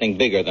after something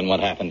bigger than what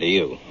happened to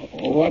you.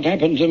 What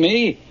happened to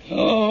me?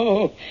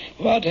 Oh,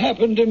 what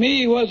happened to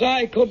me was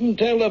I couldn't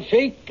tell a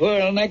fake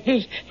pearl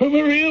necklace from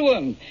a real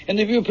one. And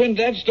if you print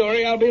that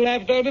story, I'll be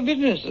laughed out of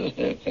business.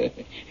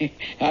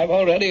 I've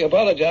already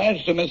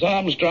apologized to Miss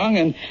Armstrong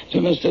and to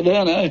Mr.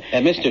 Lerner.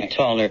 Mr.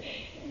 Tallner,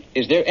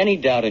 is there any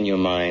doubt in your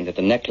mind that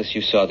the necklace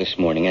you saw this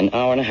morning, an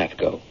hour and a half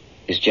ago,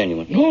 is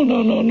genuine? No,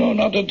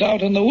 not a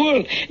doubt in the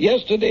world.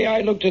 Yesterday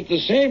I looked at the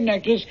same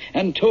necklace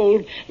and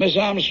told Miss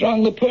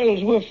Armstrong the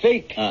pearls were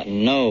fake.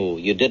 No,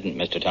 you didn't,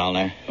 Mr.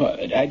 Tallner.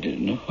 I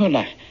didn't. Well,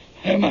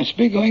 I must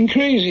be going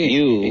crazy.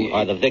 You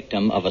are the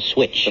victim of a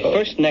switch. The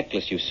first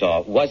necklace you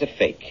saw was a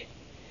fake.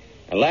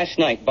 And last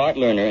night, Bart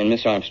Lerner and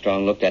Miss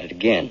Armstrong looked at it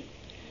again.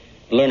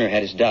 Lerner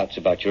had his doubts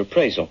about your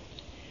appraisal.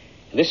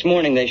 This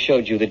morning they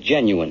showed you the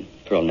genuine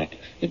pearl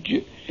necklace.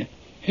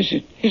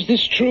 Is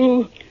this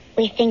true?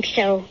 We think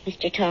so,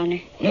 Mr.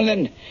 Tallner. Well,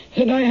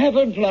 then I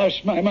haven't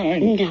lost my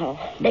mind. No.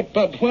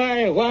 But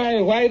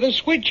why the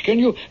switch? Can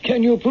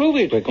you prove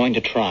it? We're going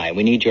to try.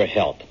 We need your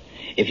help.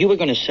 If you were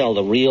going to sell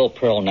the real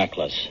pearl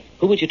necklace,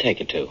 who would you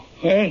take it to?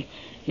 Well,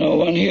 no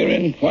one here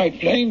in White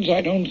Plains,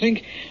 I don't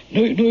think.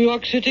 New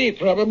York City,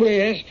 probably,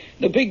 yes.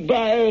 The big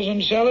buyers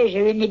and sellers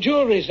are in the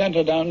jewelry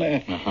center down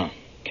there. Uh-huh.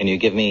 Can you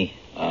give me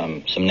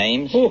some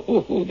names?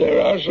 Oh, there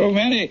are so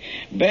many.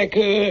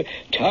 Becker,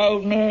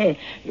 Taubner,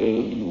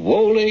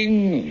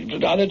 Woling,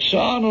 it's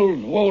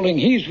Arnold Woling.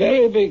 He's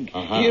very big.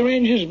 Uh-huh. He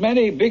arranges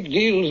many big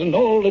deals and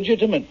all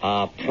legitimate.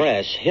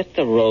 Press, hit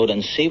the road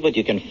and see what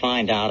you can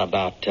find out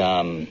about,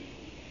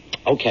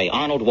 Okay,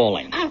 Arnold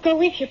Walling. I'll go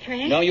with you,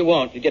 Pratt. No, you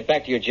won't. You get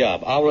back to your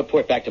job. I'll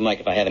report back to Mike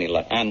if I have any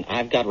luck. And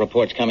I've got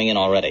reports coming in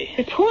already.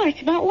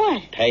 Reports about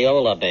what?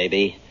 Payola,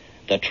 baby.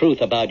 The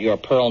truth about your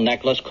pearl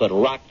necklace could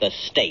rock the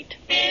state.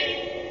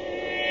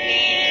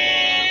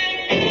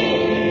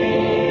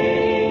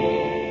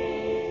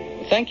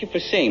 Thank you for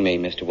seeing me,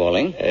 Mr.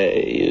 Walling.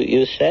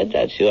 You said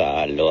that you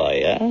are a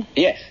lawyer?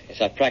 Yes,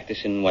 I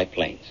practice in White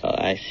Plains. Oh,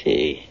 I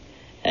see.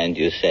 And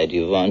you said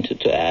you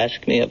wanted to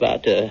ask me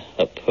about a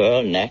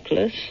pearl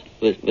necklace?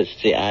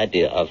 With the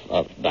idea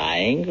of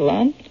buying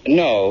one?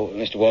 No,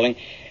 Mr. Walling.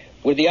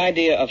 With the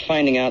idea of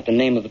finding out the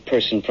name of the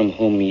person from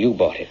whom you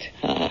bought it.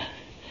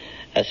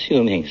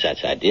 Assuming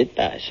that I did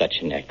buy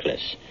such a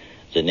necklace,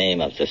 the name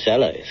of the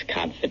seller is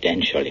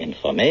confidential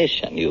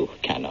information. You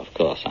can, of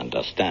course,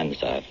 understand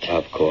that.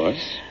 Of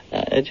course.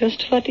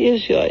 Just what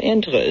is your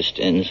interest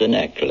in the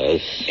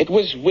necklace? It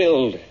was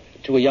willed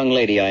to a young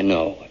lady I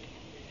know.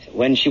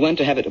 When she went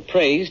to have it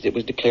appraised, it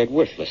was declared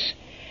worthless.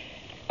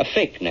 A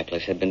fake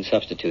necklace had been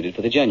substituted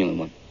for the genuine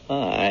one.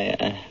 Oh,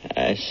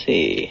 I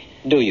see.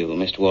 Do you,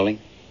 Mr. Walling?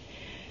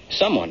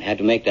 Someone had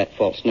to make that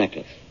false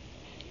necklace.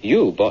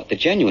 You bought the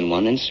genuine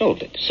one and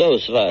sold it.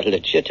 Those were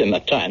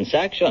legitimate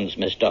transactions,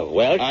 Mr.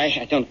 Welch.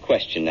 I don't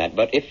question that,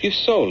 but if you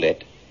sold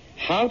it,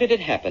 how did it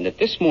happen that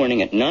this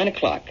morning at 9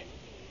 o'clock,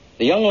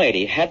 the young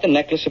lady had the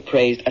necklace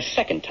appraised a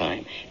second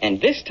time,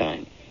 and this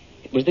time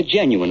it was the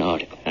genuine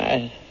article?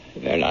 I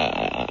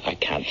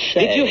can't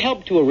say. Did you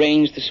help to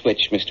arrange the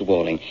switch, Mr.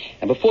 Walling?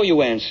 And before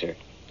you answer,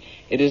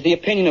 it is the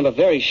opinion of a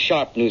very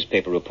sharp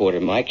newspaper reporter,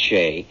 Mike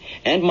Shea,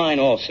 and mine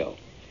also.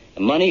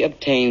 The money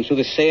obtained through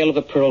the sale of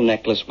the pearl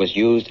necklace was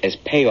used as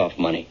payoff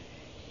money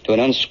to an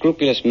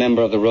unscrupulous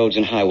member of the Roads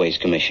and Highways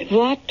Commission.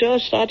 What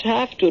does that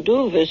have to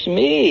do with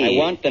me? I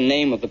want the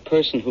name of the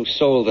person who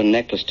sold the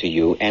necklace to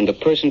you and the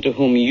person to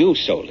whom you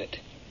sold it.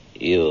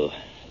 You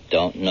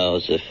don't know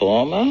the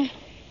former?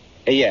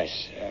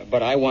 Yes,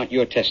 but I want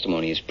your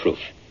testimony as proof.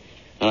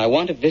 And I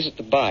want to visit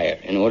the buyer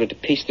in order to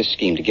piece the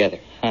scheme together.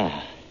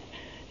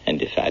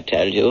 And if I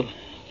tell you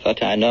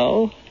what I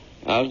know?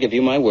 I'll give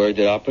you my word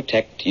that I'll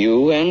protect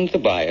you and the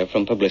buyer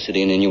from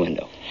publicity and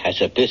innuendo. As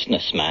a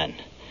businessman,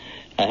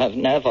 I have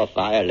never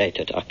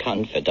violated a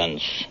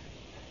confidence.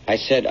 I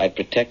said I'd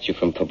protect you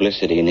from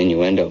publicity and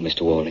innuendo,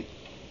 Mr. Walling.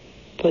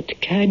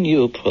 But can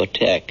you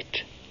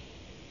protect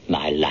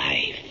my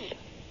life?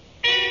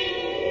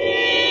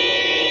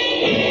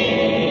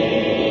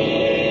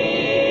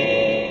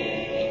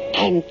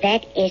 And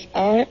that is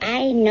all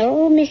I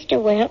know,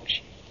 Mr.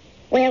 Welch.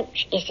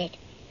 Welch, is it?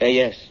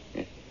 Yes.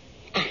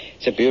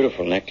 It's a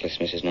beautiful necklace,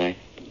 Mrs. Nye.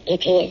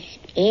 It is.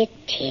 It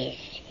is.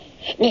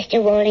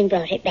 Mr. Walling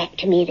brought it back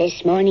to me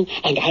this morning,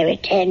 and I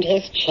returned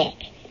his check.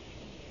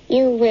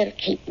 You will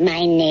keep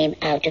my name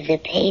out of the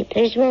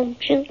papers,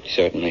 won't you?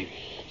 Certainly.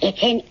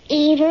 It's an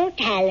evil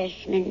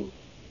talisman.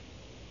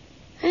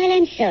 Well,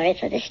 I'm sorry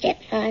for the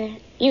stepfather.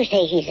 You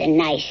say he's a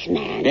nice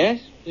man.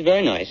 Yes, he's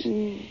very nice.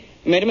 He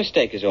made a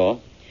mistake is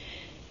all.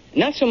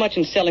 Not so much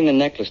in selling the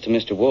necklace to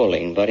Mr.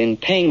 Walling, but in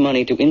paying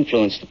money to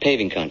influence the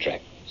paving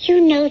contract.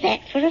 You know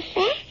that for a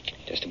fact?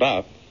 Just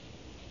about.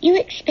 You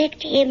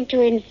expect him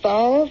to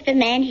involve the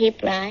man he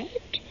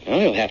bribed? Well,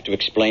 he'll have to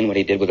explain what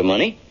he did with the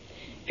money.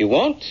 If he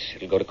won't,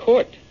 it'll go to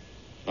court.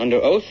 Under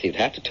oath, he'd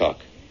have to talk.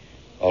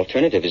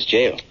 Alternative is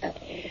jail. Oh.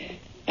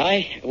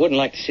 I wouldn't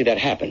like to see that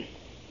happen.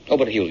 Oh,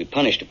 but he'll be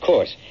punished, of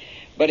course.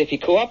 But if he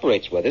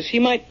cooperates with us, he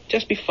might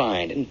just be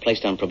fined and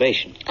placed on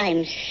probation.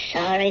 I'm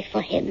sorry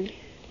for him.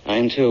 I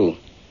am, too.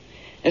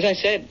 As I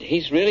said,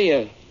 he's really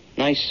a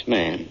nice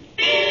man.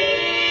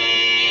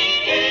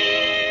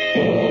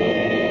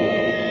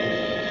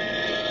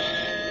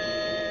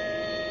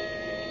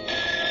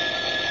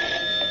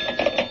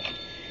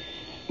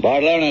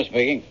 Bart Lerner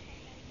speaking.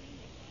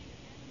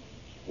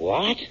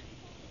 What?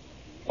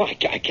 Why,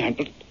 I can't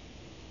believe...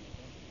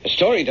 A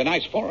story in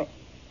tonight's forum.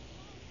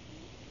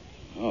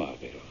 Oh, I'll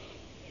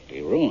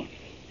be ruined.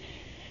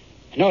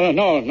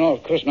 No,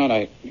 of course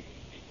not.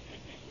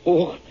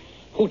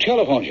 Who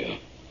telephoned you?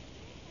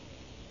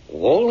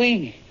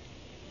 Walling?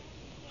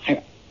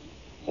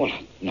 Well,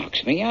 it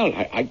knocks me out.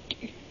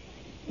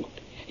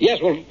 Yes,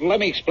 well, let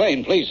me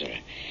explain, please, sir.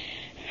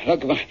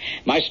 Look,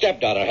 my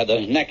stepdaughter had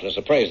the necklace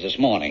appraised this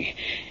morning.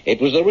 It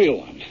was the real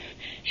one.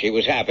 She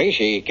was happy.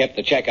 She kept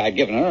the check I'd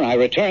given her, and I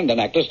returned the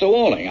necklace to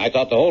Walling. I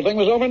thought the whole thing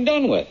was over and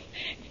done with.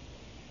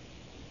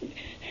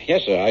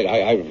 Yes, sir,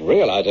 I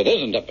realize it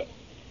isn't a...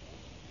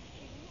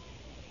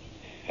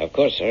 Of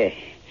course, sir.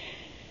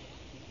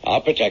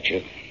 I'll protect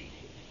you.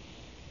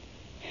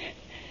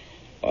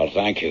 Well,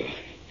 thank you.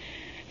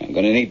 I'm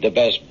going to need the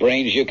best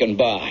brains you can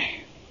buy.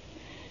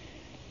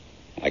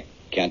 I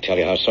can't tell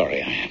you how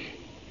sorry I am.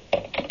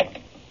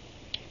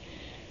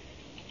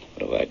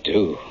 What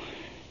do?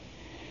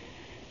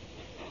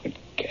 What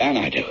can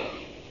I do?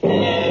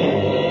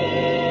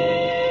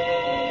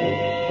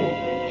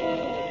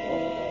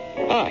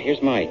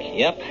 Here's Mike.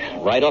 Yep,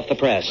 right off the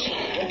press.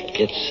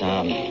 It's,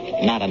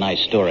 not a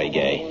nice story,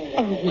 Gay.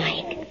 Oh,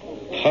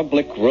 Mike.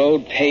 Public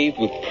road paved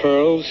with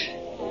pearls.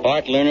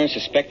 Bart Lerner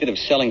suspected of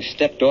selling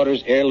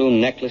stepdaughter's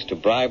heirloom necklace to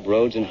bribe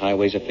roads and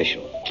highways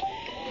official.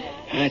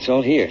 It's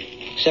all here,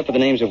 except for the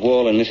names of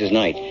Wall and Mrs.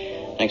 Knight.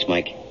 Thanks,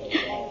 Mike.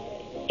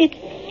 It's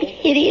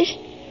hideous.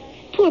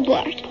 Poor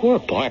Bart. Poor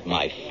Bart,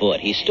 my foot.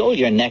 He stole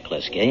your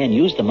necklace, Gay, and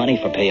used the money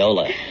for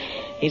payola.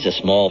 He's a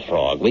small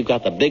frog. We've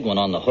got the big one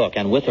on the hook,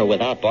 and with or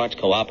without Bart's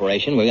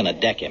cooperation, we're going to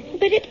deck him.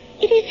 But it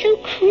is so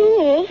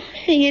cruel,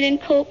 seeing it in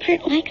cold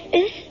print like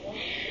this.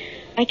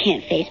 I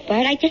can't face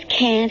Bart. I just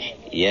can't.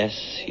 Yes,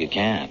 you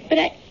can.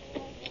 But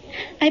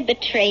I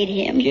betrayed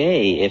him.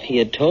 Gay, if he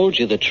had told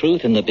you the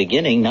truth in the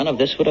beginning, none of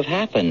this would have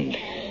happened.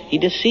 He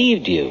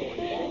deceived you.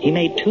 He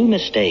made 2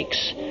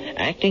 mistakes.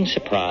 Acting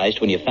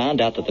surprised when you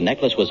found out that the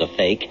necklace was a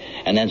fake,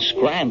 and then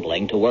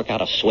scrambling to work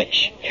out a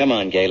switch. Come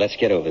on, Gay, let's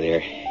get over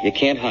there. You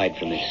can't hide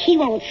from this. He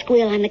won't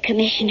squeal on the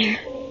commissioner.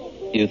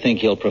 You think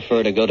he'll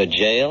prefer to go to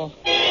jail?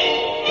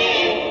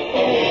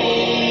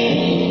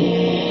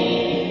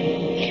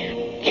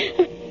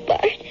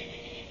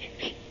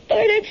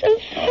 Bart, I'm so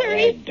sorry. All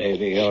right,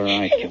 baby, all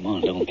right. Come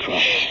on, don't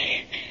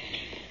cry.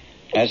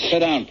 Sit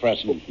down,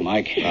 Preston.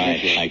 Mike.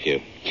 Right, thank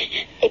you.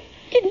 I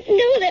didn't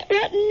know that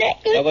rotten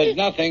necklace. There was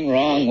nothing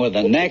wrong with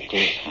the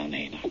necklace,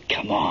 honey. Now,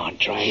 come on,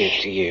 dry your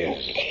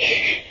tears.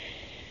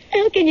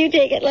 How can you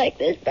take it like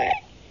this, Bart?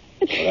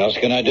 What else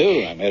can I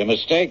do? I made a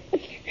mistake. I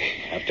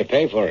have to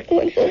pay for it.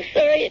 Oh, I'm so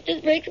sorry. It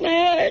just breaks my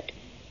heart.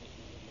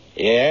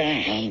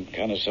 Yeah, I'm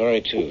kind of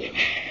sorry, too.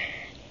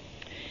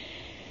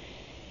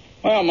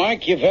 Well,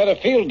 Mike, you've had a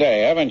field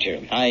day, haven't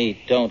you? I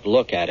don't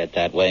look at it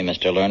that way,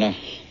 Mr. Lerner.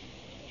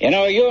 You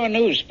know, your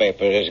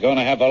newspaper is going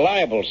to have a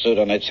libel suit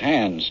on its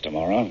hands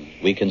tomorrow.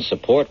 We can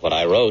support what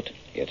I wrote.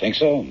 You think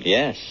so?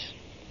 Yes.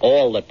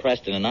 All that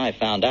Preston and I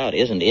found out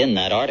isn't in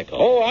that article.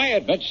 Oh, I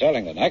admit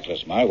selling the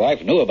necklace. My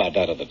wife knew about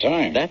that at the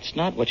time. That's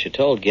not what you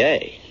told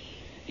Gay.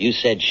 You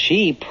said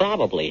she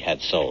probably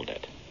had sold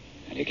it.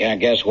 And you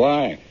can't guess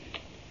why.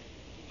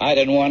 I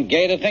didn't want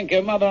Gay to think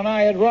her mother and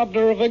I had robbed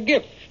her of a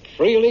gift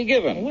freely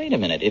given. Wait a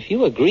minute. If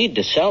you agreed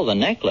to sell the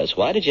necklace,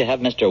 why did you have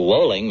Mr.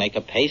 Wolling make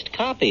a paste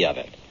copy of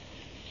it?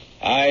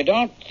 I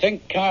don't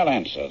think I'll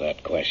answer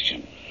that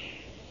question.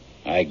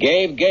 I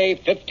gave Gay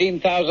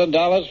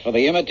 $15,000 for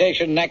the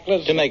imitation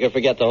necklace. To make her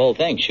forget the whole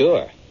thing,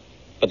 sure.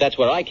 But that's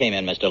where I came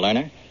in, Mr.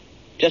 Lerner.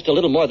 Just a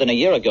little more than a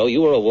year ago,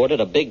 you were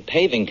awarded a big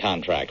paving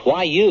contract.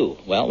 Why you?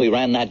 Well, we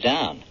ran that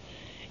down.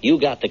 You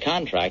got the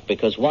contract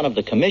because one of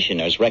the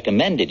commissioners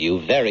recommended you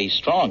very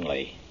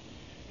strongly.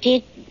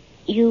 Did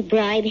you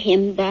bribe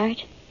him,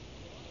 Bart?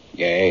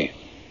 Gay,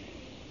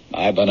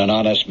 I've been an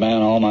honest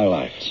man all my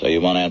life. So you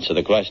won't answer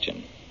the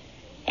question.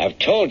 I've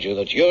told you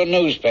that your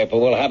newspaper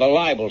will have a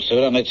libel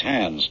suit on its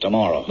hands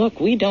tomorrow. Look,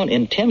 we don't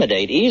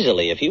intimidate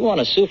easily. If you want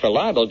to sue for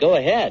libel, go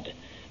ahead.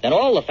 Then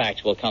all the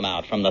facts will come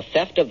out, from the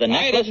theft of the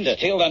necklace. I didn't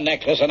steal the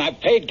necklace, and I've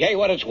paid Gay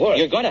what it's worth.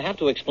 You're going to have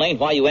to explain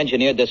why you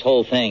engineered this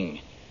whole thing.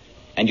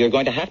 And you're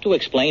going to have to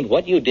explain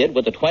what you did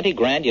with the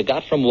 $20,000 you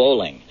got from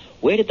Wolling.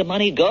 Where did the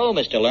money go,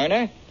 Mr.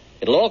 Lerner?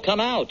 It'll all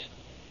come out.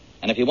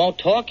 And if you won't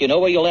talk, you know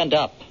where you'll end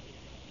up.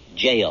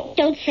 Jail.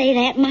 Don't say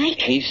that,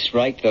 Mike. He's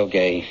right, though,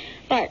 Gay.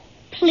 Bart,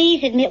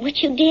 please admit what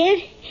you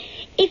did.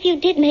 If you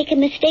did make a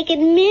mistake,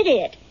 admit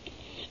it.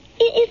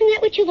 Isn't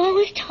that what you've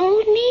always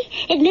told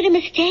me? Admit a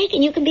mistake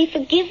and you can be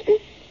forgiven?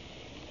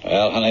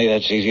 Well, honey,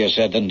 that's easier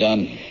said than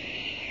done.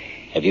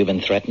 Have you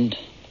been threatened?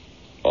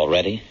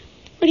 Already?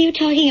 What are you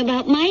talking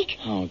about, Mike?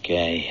 Oh,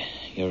 Gay,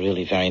 you're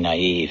really very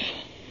naive.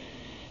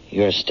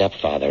 Your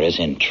stepfather is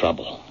in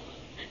trouble.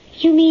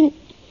 You mean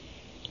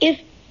if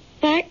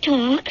Bart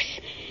talks,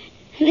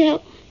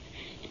 they'll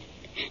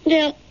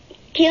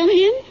kill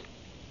him?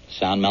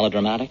 Sound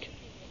melodramatic?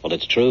 Well,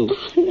 it's true.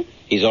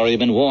 He's already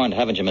been warned,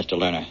 haven't you, Mr.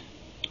 Lerner?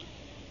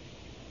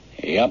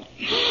 Yep.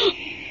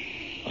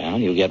 Well,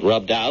 you get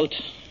rubbed out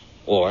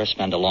or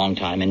spend a long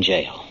time in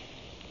jail.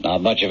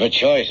 Not much of a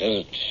choice,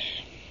 is it?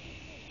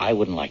 I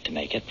wouldn't like to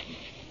make it.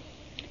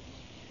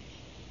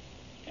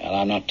 Well,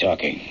 I'm not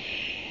talking.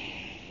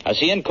 I'll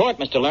see you in court,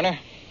 Mr. Lerner.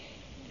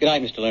 Good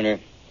night, Mr. Lerner.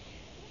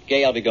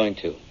 Gay, I'll be going,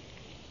 too.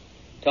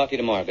 Talk to you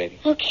tomorrow, baby.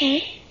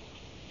 Okay.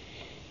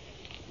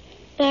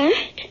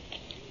 Bart?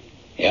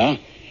 Yeah?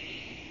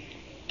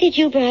 Did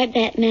you bribe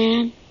that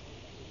man?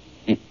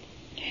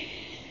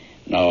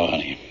 No,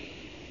 honey.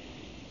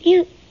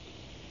 You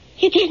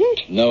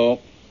didn't?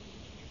 No.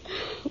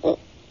 Well,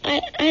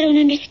 I don't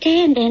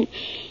understand, then.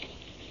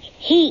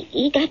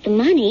 He got the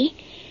money.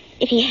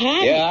 If he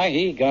had... Yeah,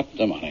 he got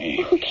the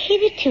money. Who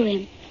gave it to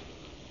him?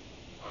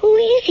 Who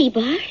is he,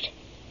 Bart?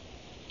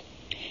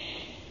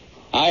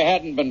 I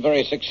hadn't been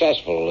very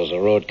successful as a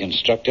road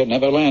constructor,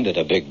 never landed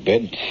a big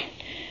bid.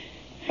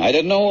 I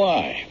didn't know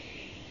why.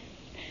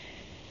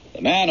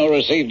 The man who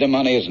received the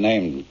money is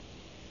named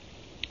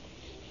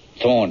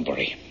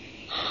Thornbury.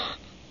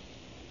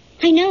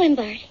 I know him,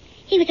 Bart.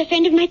 He was a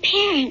friend of my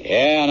parents.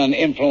 Yeah, and an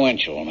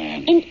influential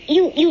man. And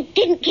you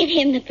didn't give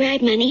him the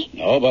bribe money?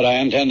 No, but I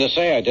intend to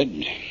say I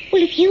didn't.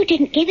 Well, if you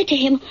didn't give it to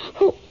him,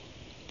 who...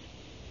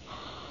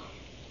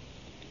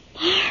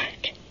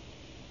 Bart.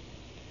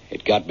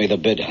 It got me the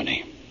bid,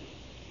 honey.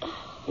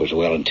 It was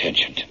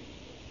well-intentioned.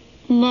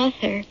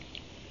 Mother.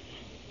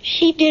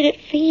 She did it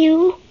for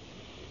you.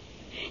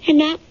 And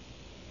now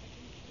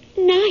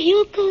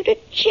he'll go to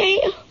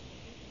jail.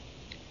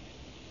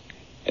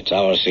 It's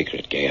our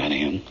secret, Gay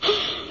Honeyham.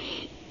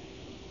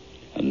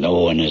 And no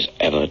one is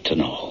ever to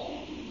know.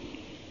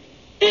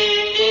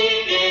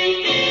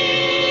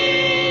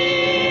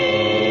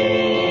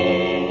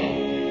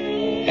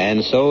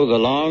 And so the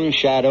long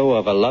shadow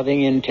of a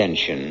loving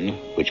intention,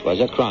 which was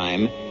a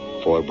crime,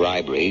 for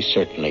bribery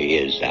certainly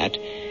is that,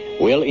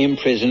 will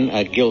imprison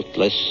a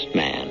guiltless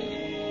man.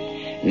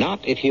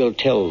 Not if he'll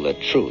tell the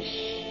truth,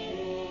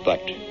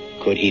 but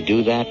could he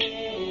do that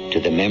to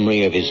the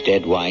memory of his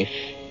dead wife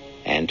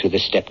and to the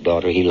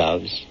stepdaughter he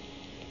loves?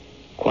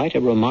 Quite a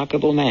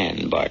remarkable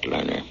man, Bart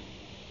Lerner.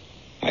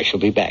 I shall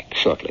be back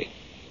shortly.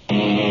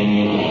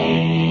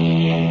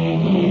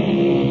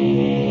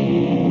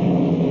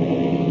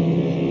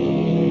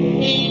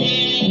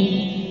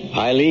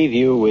 I leave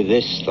you with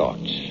this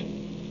thought.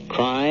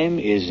 Crime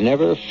is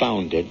never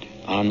founded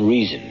on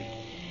reason.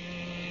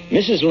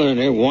 Mrs.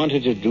 Lerner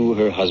wanted to do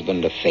her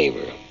husband a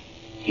favor.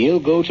 He'll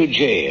go to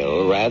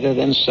jail rather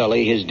than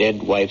sully his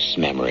dead wife's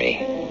memory.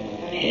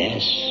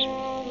 Yes,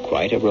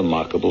 quite a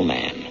remarkable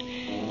man.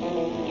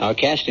 Our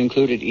cast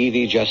included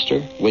Evie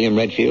Juster, William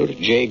Redfield,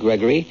 Jay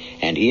Gregory,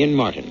 and Ian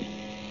Martin.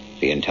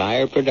 The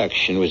entire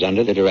production was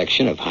under the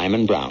direction of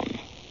Hyman Brown.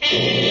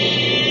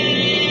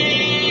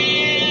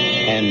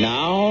 And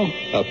now,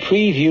 a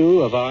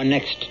preview of our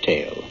next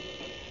tale.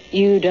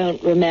 You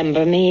don't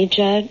remember me,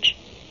 Judge?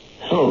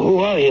 Oh, who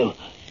are you?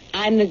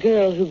 I'm the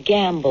girl who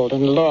gambled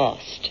and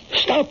lost.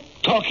 Stop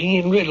talking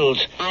in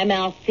riddles. I'm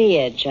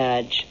Althea,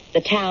 Judge,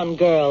 the town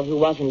girl who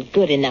wasn't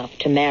good enough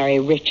to marry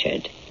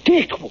Richard.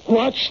 Dick,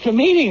 what's the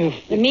meaning of...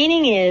 The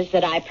meaning is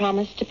that I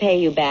promised to pay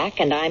you back,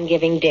 and I'm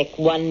giving Dick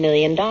 $1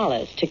 million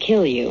to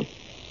kill you.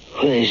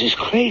 Well, this is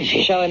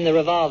crazy. Show him the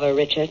revolver,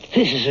 Richard.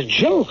 This is a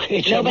joke.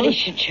 Nobody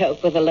should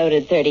joke with a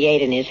loaded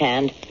 .38 in his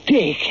hand.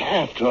 Dick,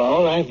 after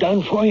all I've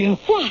done for you...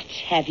 What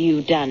have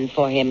you done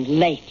for him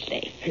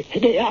lately?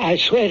 I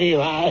swear to you,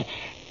 I'll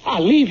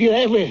leave you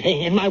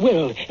everything in my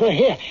will.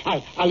 Here,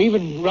 I'll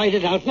even write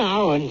it out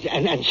now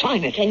and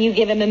sign it. Can you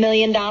give him $1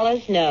 million?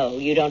 No,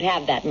 you don't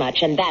have that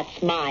much, and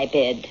that's my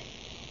bid.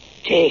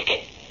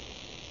 Dick,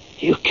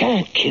 you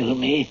can't kill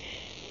me.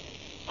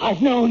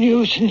 I've known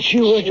you since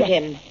you were... Shoot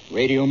him.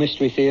 Radio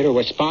Mystery Theater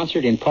was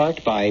sponsored in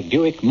part by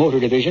Buick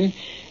Motor Division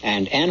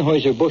and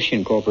Anheuser-Busch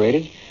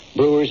Incorporated,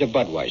 brewers of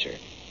Budweiser.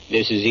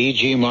 This is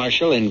E.G.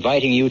 Marshall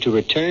inviting you to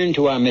return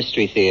to our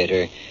Mystery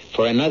Theater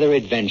for another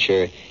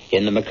adventure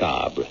in the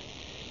macabre.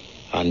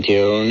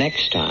 Until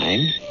next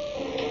time,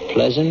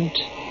 pleasant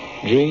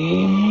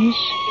dreams.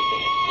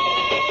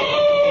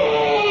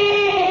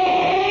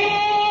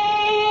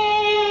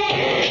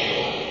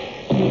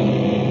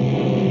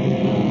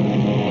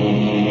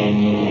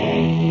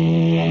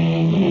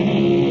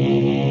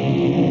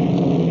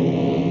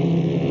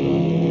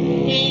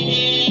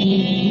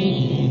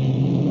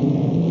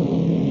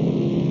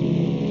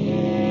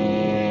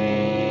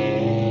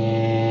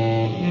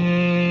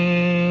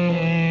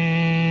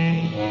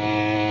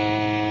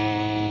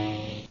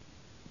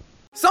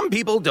 Some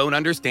people don't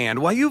understand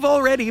why you've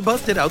already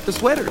busted out the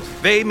sweaters.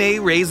 They may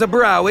raise a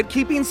brow at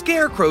keeping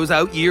scarecrows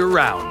out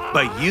year-round,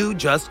 but you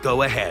just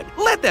go ahead.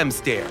 Let them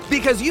stare,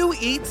 because you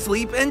eat,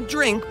 sleep, and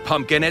drink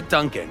pumpkin at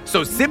Dunkin'.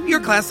 So sip your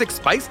classic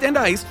spiced and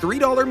iced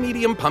 $3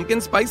 medium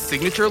pumpkin spice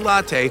signature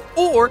latte,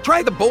 or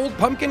try the bold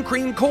pumpkin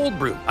cream cold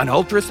brew, an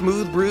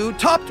ultra-smooth brew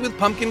topped with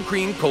pumpkin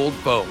cream cold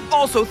foam.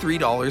 Also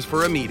 $3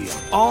 for a medium.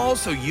 All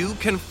so you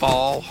can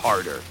fall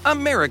harder.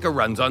 America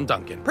runs on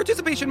Dunkin'.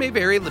 Participation may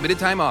vary. Limited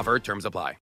time offer. Terms apply.